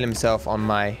him kill himself on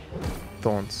my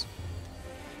thorns.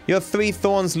 Your 3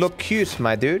 thorns look cute,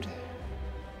 my dude.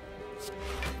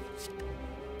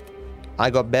 I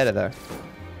got better, though.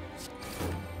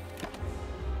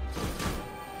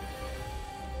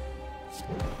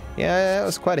 Yeah, that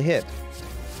was quite a hit.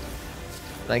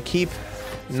 And I keep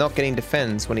not getting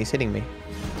defense when he's hitting me.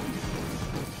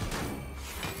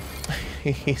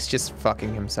 He's just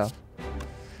fucking himself.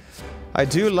 I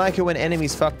do like it when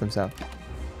enemies fuck themselves.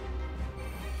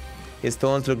 His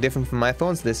thorns look different from my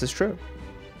thorns. This is true.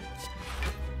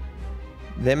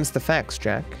 Them's the facts,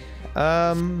 Jack.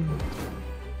 Gotta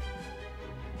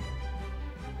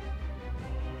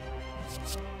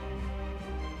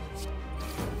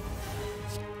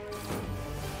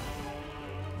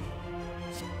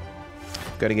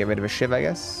get rid of a Shiv, I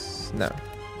guess? No.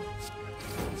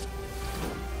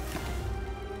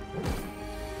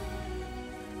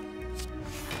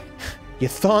 Your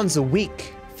thorns are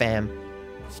weak, fam.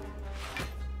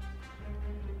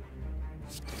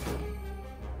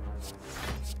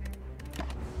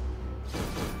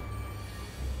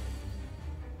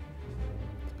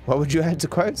 What would you add to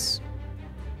quotes?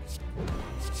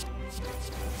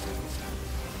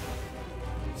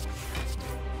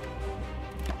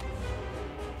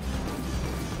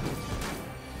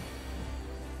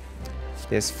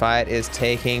 This fight is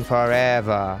taking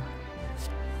forever.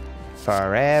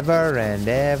 Forever and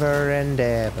ever and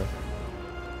ever.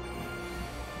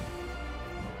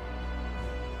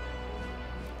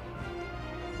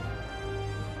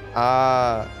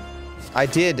 I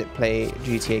did play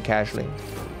GTA casually.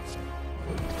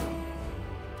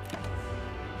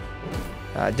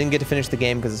 I didn't get to finish the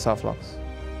game because of soft locks.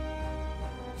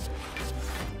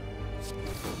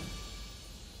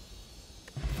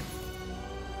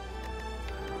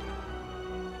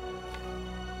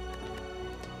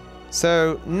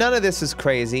 So none of this is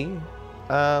crazy.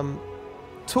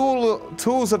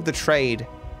 Tools of the trade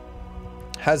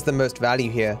has the most value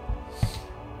here.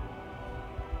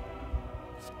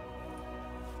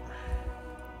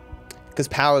 Because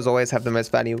powers always have the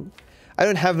most value. I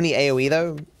don't have any AoE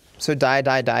though, so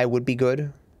die would be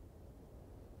good.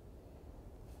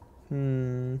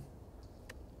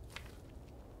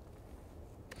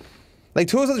 Like,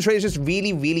 Tools of the Trade is just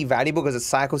really, really valuable because it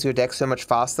cycles your deck so much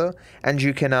faster, and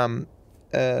you can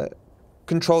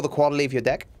control the quality of your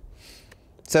deck.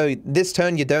 So this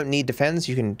turn you don't need defense,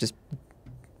 you can just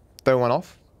throw one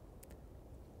off.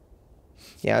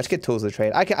 Yeah, let's get Tools of the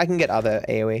Trade. I can get other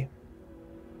AoE.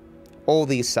 All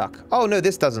these suck. Oh no,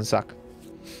 this doesn't suck.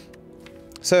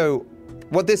 So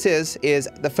what this is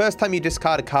the first time you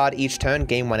discard a card each turn,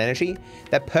 gain 1 energy.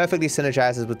 That perfectly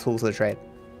synergizes with Tools of the Trade.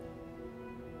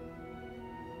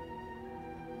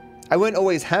 I won't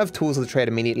always have Tools of the Trade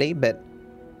immediately, but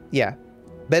yeah,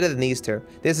 better than these two.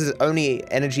 This is only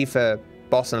energy for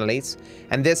boss and elites,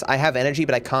 and this, I have energy,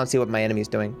 but I can't see what my enemy's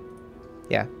doing.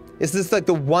 Yeah, this is like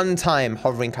the one time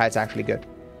Hovering Kite's actually good.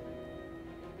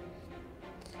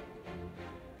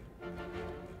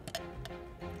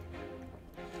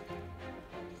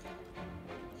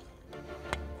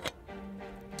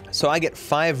 So I get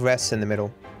 5 rests in the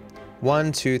middle.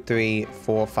 1, 2, 3,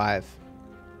 4, 5.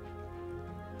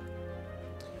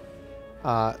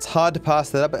 It's hard to pass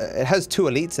that up. It has 2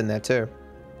 elites in there too.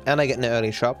 And I get an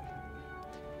early shop.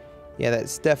 Yeah,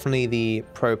 that's definitely the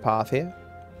pro path here.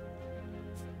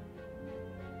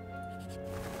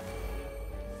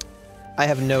 I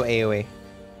have no AoE.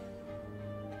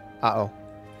 Uh-oh.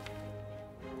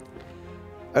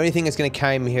 Only thing that's going to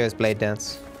carry me here is Blade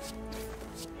Dance.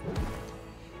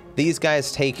 These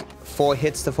guys take 4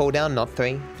 hits to fall down, not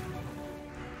 3.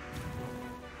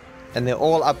 And they're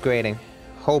all upgrading.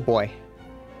 Oh boy.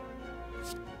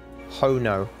 Oh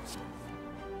no.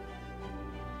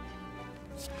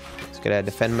 Just gotta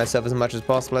defend myself as much as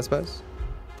possible, I suppose.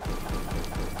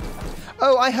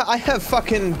 Oh, I have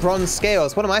fucking bronze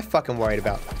scales. What am I fucking worried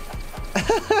about?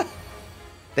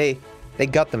 They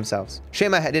gut themselves.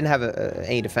 Shame I didn't have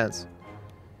any defense.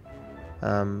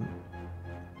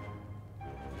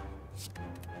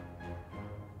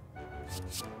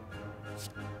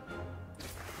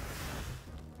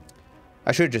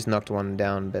 I should have just knocked one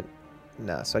down, but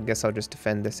nah, so I guess I'll just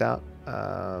defend this out.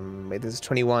 Wait, this is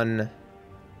 21.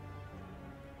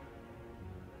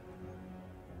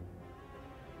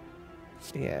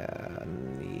 Yeah,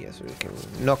 yes, we can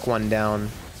knock one down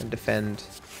and defend.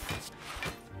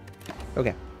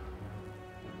 Okay.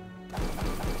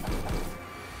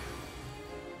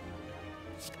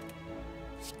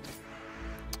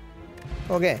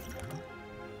 Okay.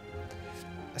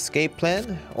 Escape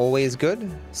plan, always good.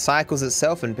 Cycles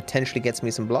itself and potentially gets me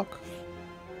some block.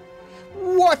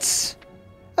 What?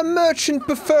 A merchant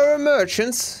before a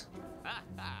merchant?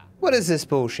 What is this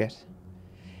bullshit?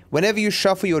 Whenever you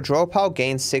shuffle your draw pile,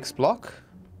 gain 6 block.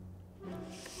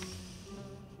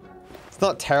 It's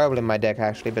not terrible in my deck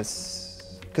actually, but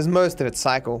because most of it's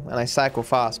cycle, and I cycle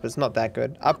fast, but it's not that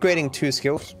good. Upgrading 2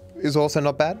 skills is also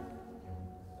not bad.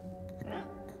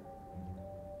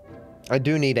 I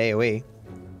do need AoE.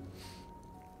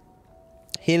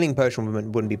 Healing potion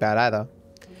wouldn't be bad either.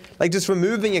 Like just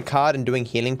removing a card and doing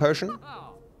healing potion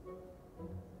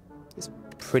is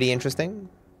pretty interesting.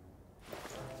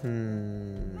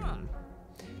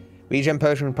 Regen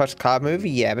potion plus card move?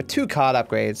 Yeah, but 2 card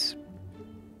upgrades.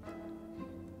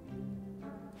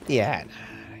 Yeah.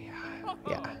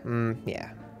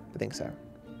 Yeah, I think so.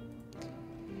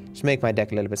 Just make my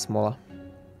deck a little bit smaller.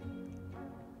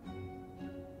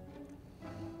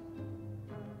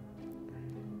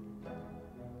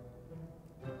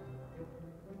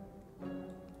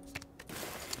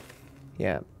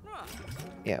 Yeah.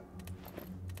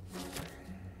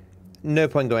 No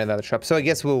point going to the other shop. So I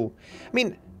guess we'll... I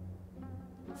mean...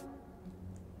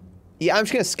 Yeah, I'm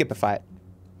just going to skip a fight.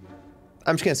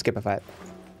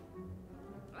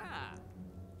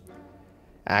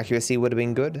 Accuracy would have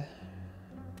been good.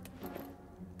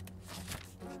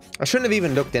 I shouldn't have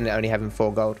even looked in at only having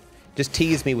 4 gold. Just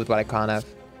tease me with what I can't have.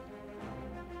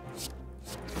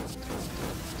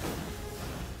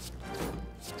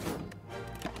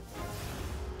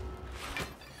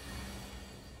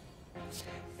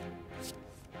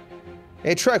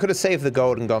 Yeah, true, I could have saved the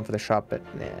gold and gone for the shop, but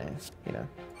nah, you know.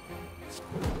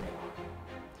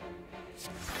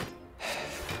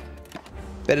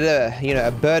 Better, you know,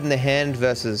 a bird in the hand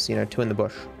versus, you know, 2 in the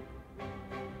bush.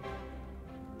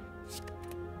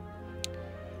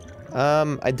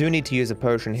 I do need to use a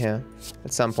potion here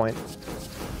at some point.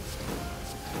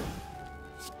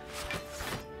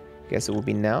 Guess it will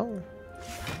be now.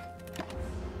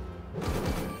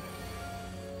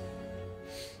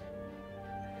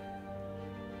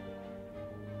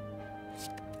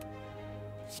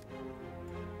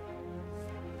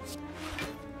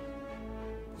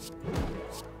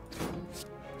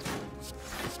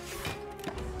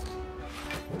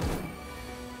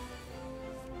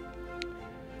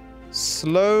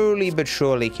 Slowly but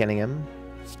surely killing him.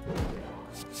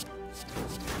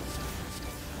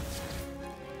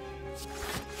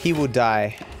 He will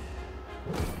die.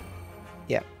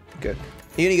 Yeah, good.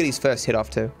 He only got his first hit off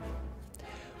too.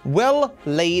 Well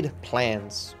laid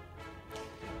plans.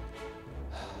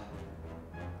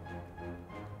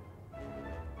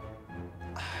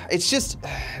 It's just,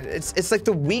 it's like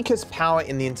the weakest power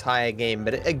in the entire game,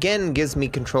 but it again gives me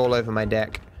control over my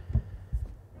deck.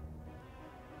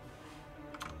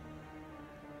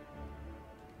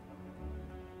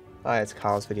 Oh, it's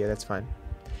Carl's video, that's fine.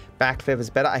 Backflip is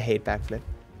better. I hate backflip.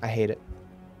 I hate it.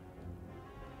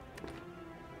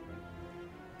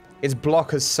 Its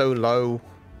block is so low.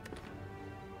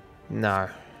 No,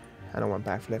 I don't want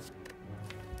backflip.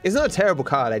 It's not a terrible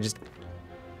card, it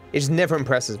just never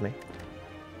impresses me.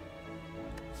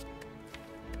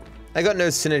 I got no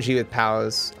synergy with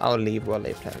powers. I'll leave well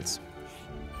laid plans.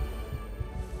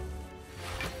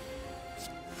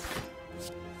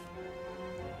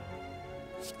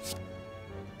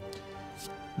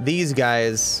 These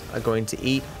guys are going to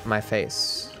eat my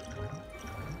face.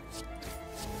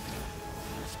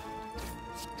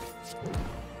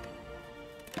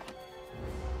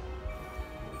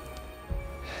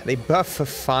 They buff for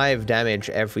 5 damage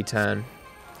every turn.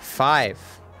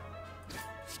 5.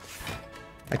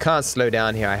 I can't slow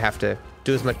down here. I have to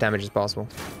do as much damage as possible.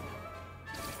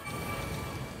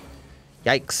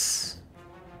 Yikes.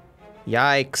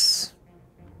 Yikes.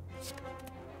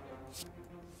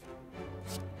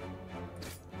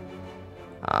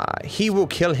 He will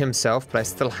kill himself, but I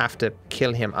still have to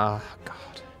kill him. Ah,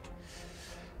 God.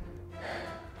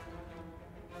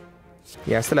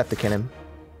 Yeah, I still have to kill him.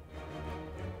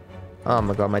 Oh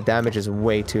my God, my damage is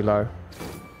way too low.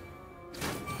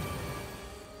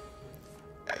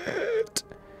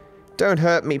 Don't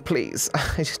hurt me, please.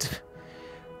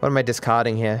 What am I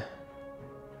discarding here?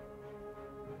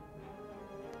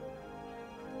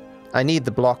 I need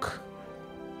the block.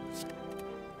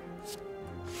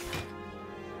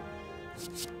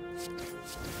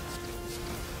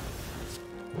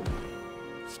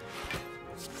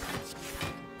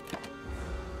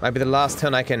 Might be the last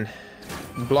turn I can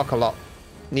block a lot.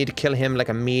 Need to kill him like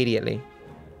immediately.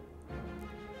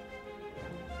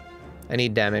 I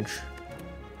need damage.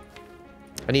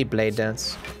 I need blade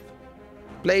dance.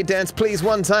 Blade dance, please,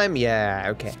 one time. Yeah,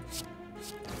 okay.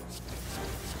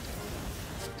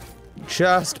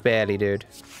 Just barely, dude.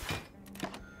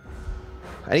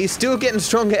 And he's still getting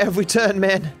stronger every turn,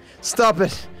 man. Stop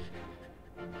it.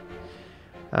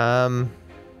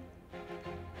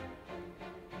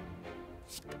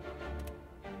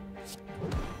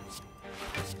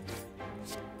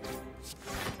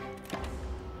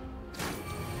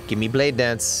 Give me blade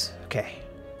dance. Okay.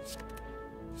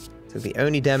 So the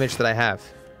only damage that I have.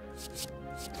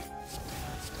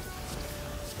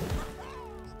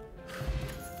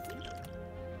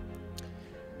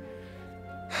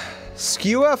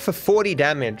 Skewer for 40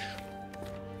 damage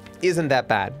isn't that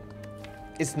bad.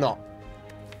 It's not.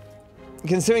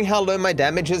 Considering how low my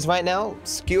damage is right now,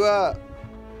 Skewer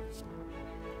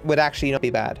would actually not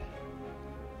be bad.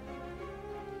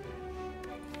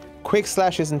 Quick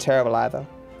Slash isn't terrible either.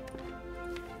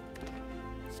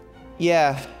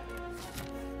 Yeah.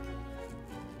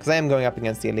 Because I am going up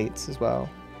against the elites as well.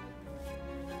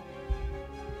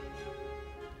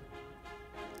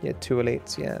 Yeah, 2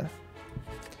 elites, yeah.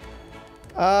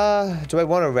 Do I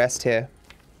want to rest here?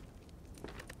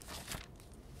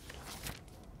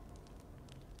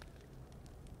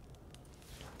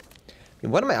 I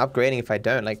mean, what am I upgrading if I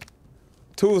don't? Like,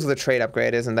 tools of the trade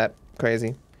upgrade isn't that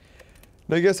crazy.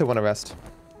 No, I guess I want to rest.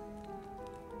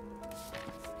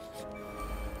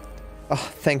 Oh,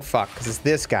 thank fuck, because it's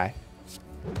this guy.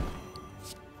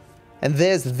 And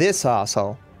there's this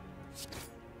asshole.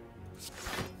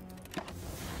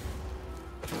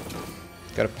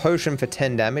 Got a potion for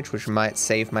 10 damage, which might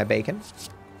save my bacon.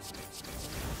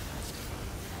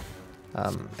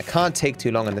 I can't take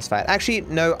too long in this fight. Actually,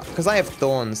 no, because I have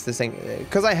thorns, this thing...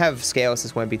 Because I have scales,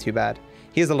 this won't be too bad.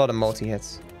 He has a lot of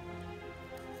multi-hits.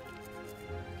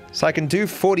 So I can do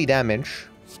 40 damage.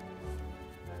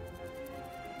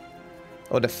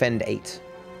 Or defend 8.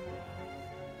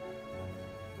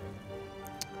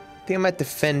 I think I might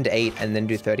defend 8 and then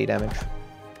do 30 damage.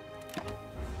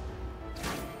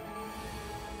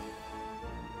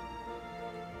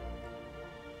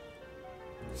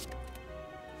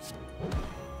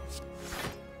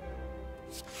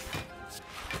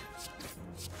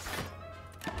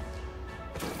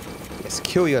 Yes,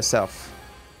 kill yourself.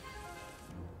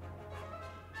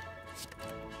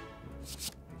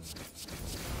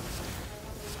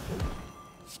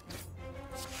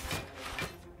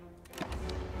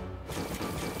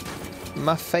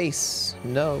 My face.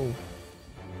 No.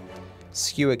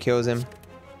 Skewer kills him.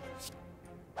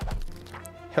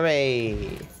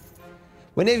 Hooray.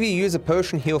 Whenever you use a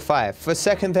potion, heal 5. For a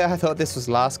second there, I thought this was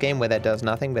last game where that does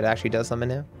nothing, but it actually does something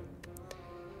now.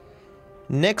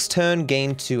 Next turn,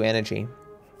 gain 2 energy.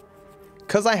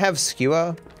 Because I have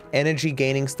Skewer, energy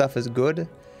gaining stuff is good.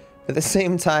 But at the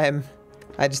same time,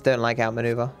 I just don't like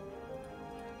outmaneuver.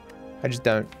 I just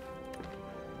don't.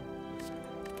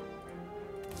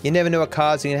 You never know what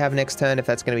cards you're going to have next turn, if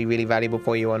that's going to be really valuable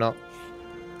for you or not.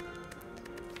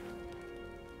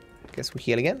 Guess we'll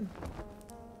heal again.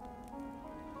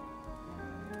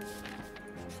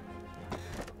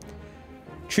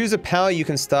 Choose a power you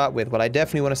can start with. Well, I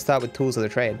definitely want to start with Tools of the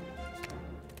Trade.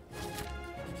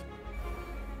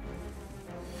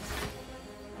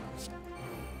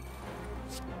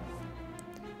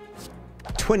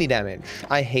 $20 damage.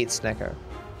 I hate Snecko.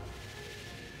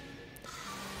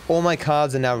 All my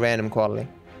cards are now random quality.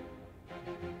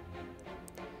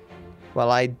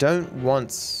 Well, I don't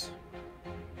want...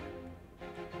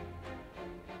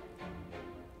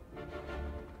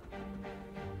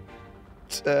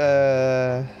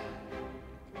 Don't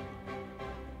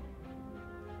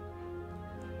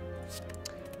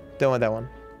want that one.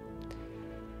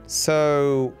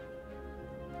 So...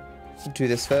 do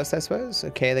this first, I suppose.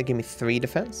 Okay, they give me 3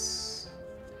 defense.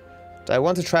 Do I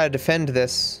want to try to defend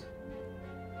this?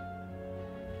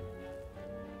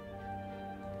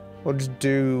 Or just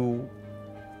do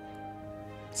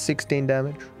 16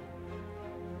 damage?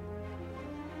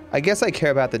 I guess I care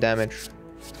about the damage.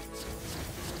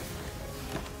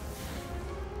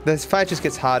 This fight just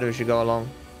gets harder as you go along.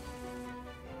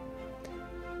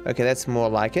 Okay, that's more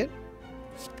like it.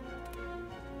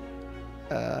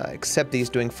 Except he's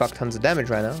doing fuck tons of damage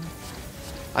right now.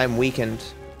 I'm weakened.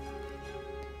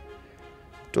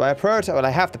 Do I prioritize? Well, I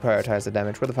have to prioritize the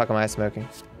damage. What the fuck am I smoking?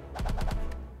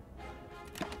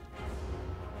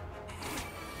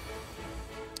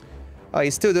 Oh,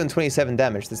 he's still doing 27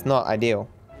 damage. That's not ideal.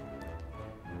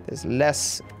 There's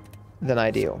less than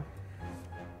ideal.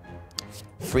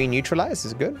 Free neutralize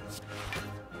is good.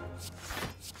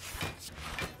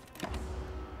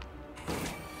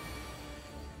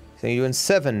 So you're doing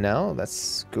 7 now.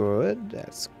 That's good.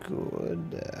 That's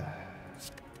good.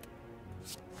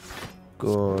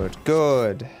 Good.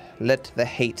 Good. Let the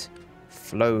hate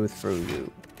flow through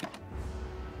you.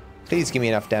 Please give me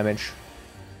enough damage.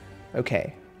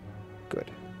 Okay.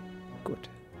 Good. Good.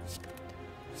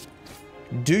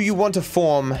 Do you want to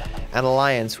form an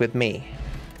alliance with me?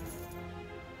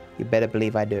 You better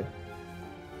believe I do.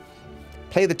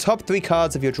 Play the top 3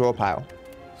 cards of your draw pile.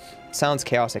 Sounds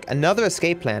chaotic. Another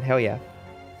escape plan. Hell yeah.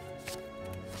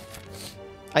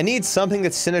 I need something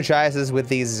that synergizes with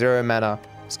these 0 mana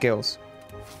skills.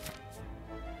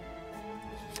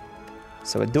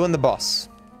 So we're doing the boss.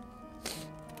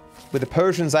 With the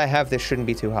potions I have, this shouldn't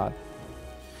be too hard.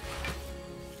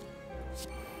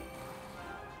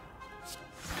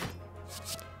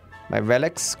 My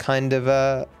relics kind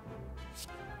of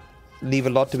leave a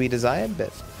lot to be desired,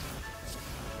 but...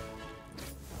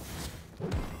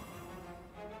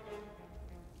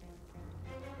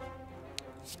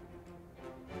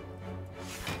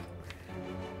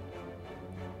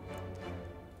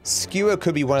 Skewer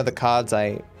could be one of the cards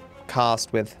I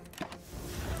cast with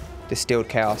Distilled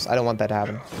Chaos. I don't want that to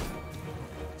happen.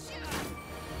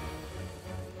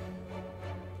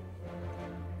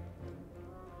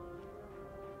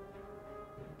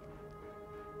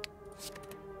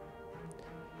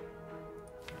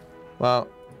 Well,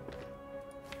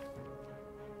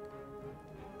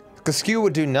 the Skewer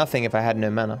would do nothing if I had no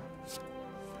mana.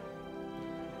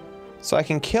 So I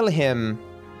can kill him.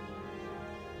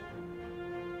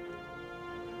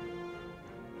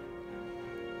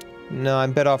 No,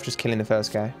 I'm better off just killing the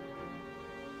first guy.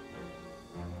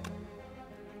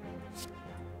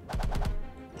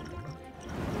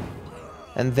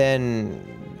 And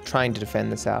then trying to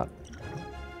defend this out.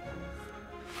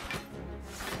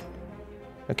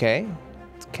 Okay.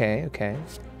 Okay, okay.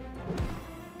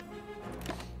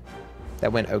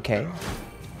 That went okay.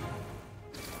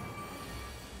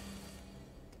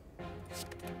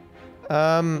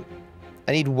 I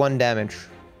need 1 damage.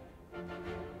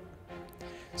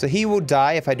 So he will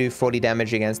die if I do 40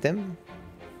 damage against him.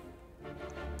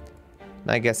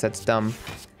 I guess that's dumb.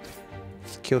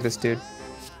 Let's kill this dude.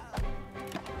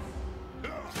 A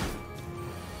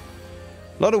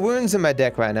lot of wounds in my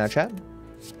deck right now, chat.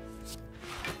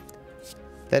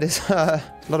 That is a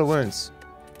lot of wounds.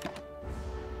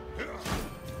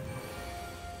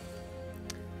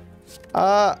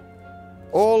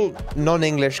 All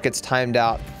non-English gets timed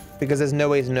out because there's no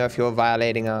way to know if you're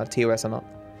violating a TOS or not.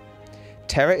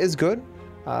 Terror is good.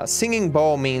 Singing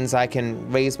Bowl means I can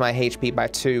raise my HP by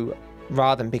 2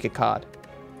 rather than pick a card.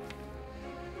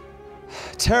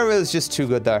 Terror is just too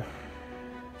good though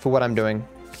for what I'm doing.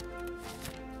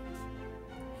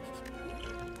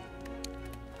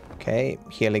 Okay,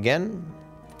 heal again.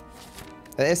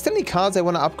 Are there still any cards I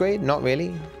want to upgrade? Not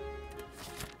really.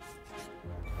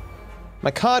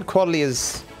 My card quality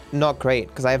is not great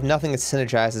because I have nothing that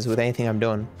synergizes with anything I'm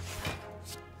doing.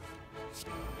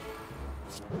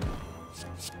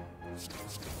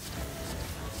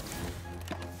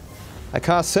 I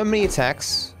cast so many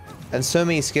attacks and so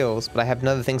many skills, but I have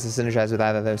none of the things to synergize with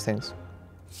either of those things.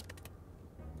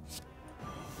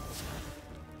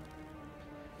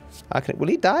 Will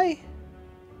he die?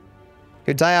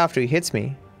 He'll die after he hits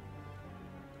me.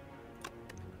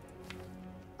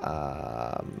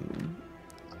 I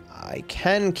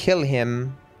can kill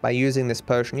him by using this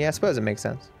potion. Yeah, I suppose it makes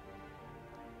sense.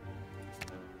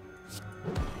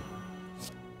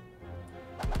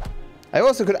 I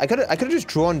could have just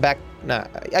drawn back. No,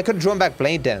 I could have drawn back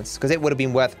Blade Dance because it would have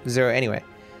been worth 0 anyway.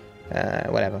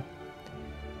 Whatever.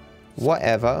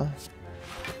 Whatever.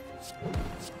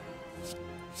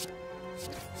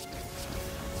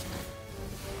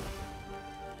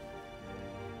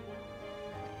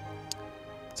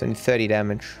 It's only 30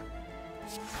 damage.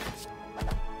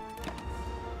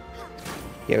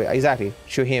 Yeah, exactly.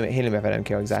 Should heal him if I don't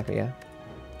kill. Exactly, yeah.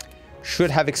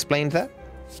 Should have explained that.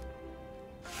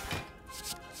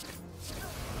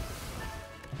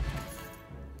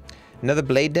 Another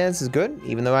Blade Dance is good,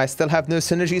 even though I still have no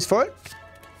synergies for it.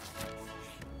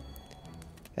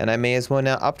 And I may as well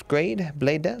now upgrade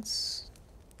Blade Dance.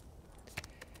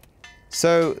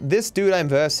 So this dude I'm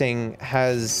versing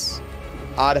has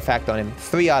artifact on him.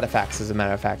 3 artifacts, as a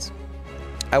matter of fact.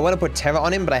 I want to put Terror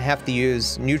on him, but I have to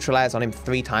use Neutralize on him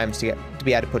 3 times to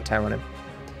be able to put Terror on him.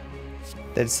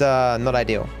 That's not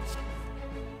ideal.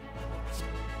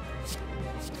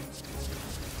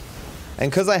 And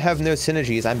because I have no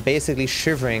synergies, I'm basically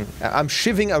shivering. I'm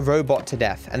shivving a robot to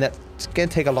death, and that's going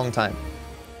to take a long time.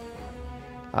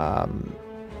 I'm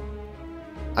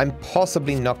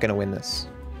possibly not going to win this.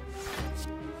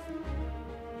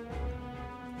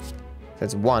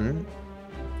 That's 1.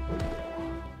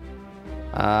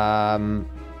 I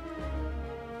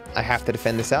have to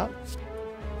defend this out.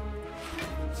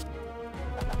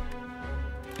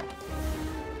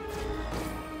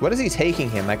 What is he taking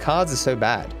here? My cards are so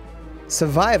bad.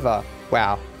 Survivor.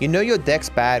 Wow. You know your deck's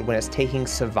bad when it's taking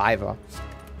Survivor.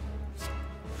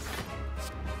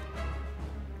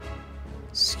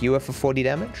 Skewer for 40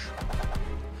 damage.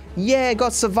 Yeah,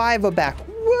 got Survivor back.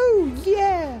 Woo,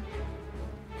 yeah.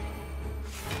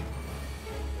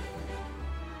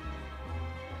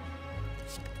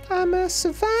 I'm a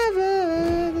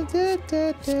survivor.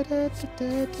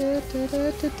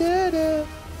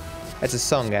 That's a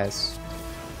song, guys.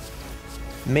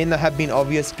 May not have been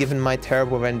obvious given my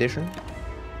terrible rendition.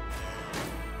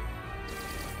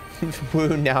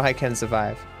 Woo, now I can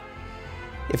survive.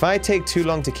 If I take too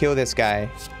long to kill this guy,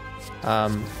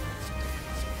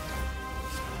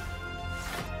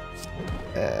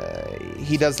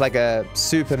 he does like a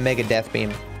super mega death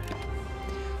beam.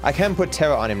 I can put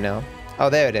Terror on him now. Oh,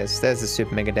 there it is. There's the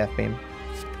super mega death beam.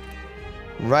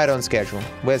 Right on schedule.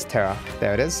 Where's Terror?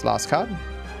 There it is. Last card.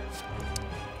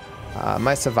 Am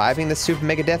I surviving the super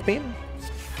mega death beam?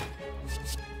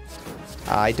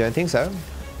 I don't think so.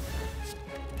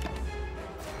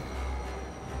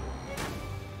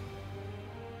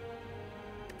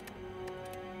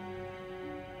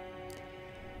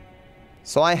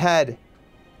 So I had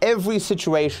every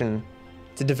situation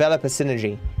to develop a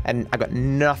synergy, and I got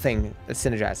nothing that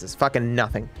synergizes. Fucking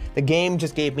nothing. The game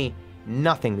just gave me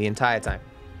nothing the entire time.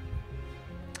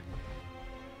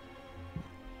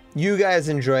 You guys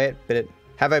enjoy it, but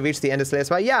have I reached the end of Slay the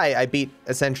Spire? Yeah, I beat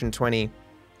Ascension 20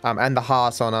 and the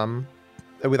Hearts on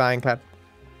with Ironclad.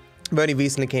 I've only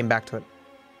recently came back to it.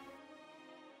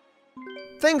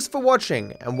 Thanks for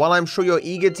watching, and while I'm sure you're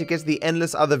eager to get to the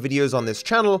endless other videos on this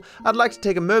channel, I'd like to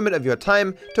take a moment of your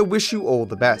time to wish you all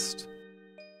the best.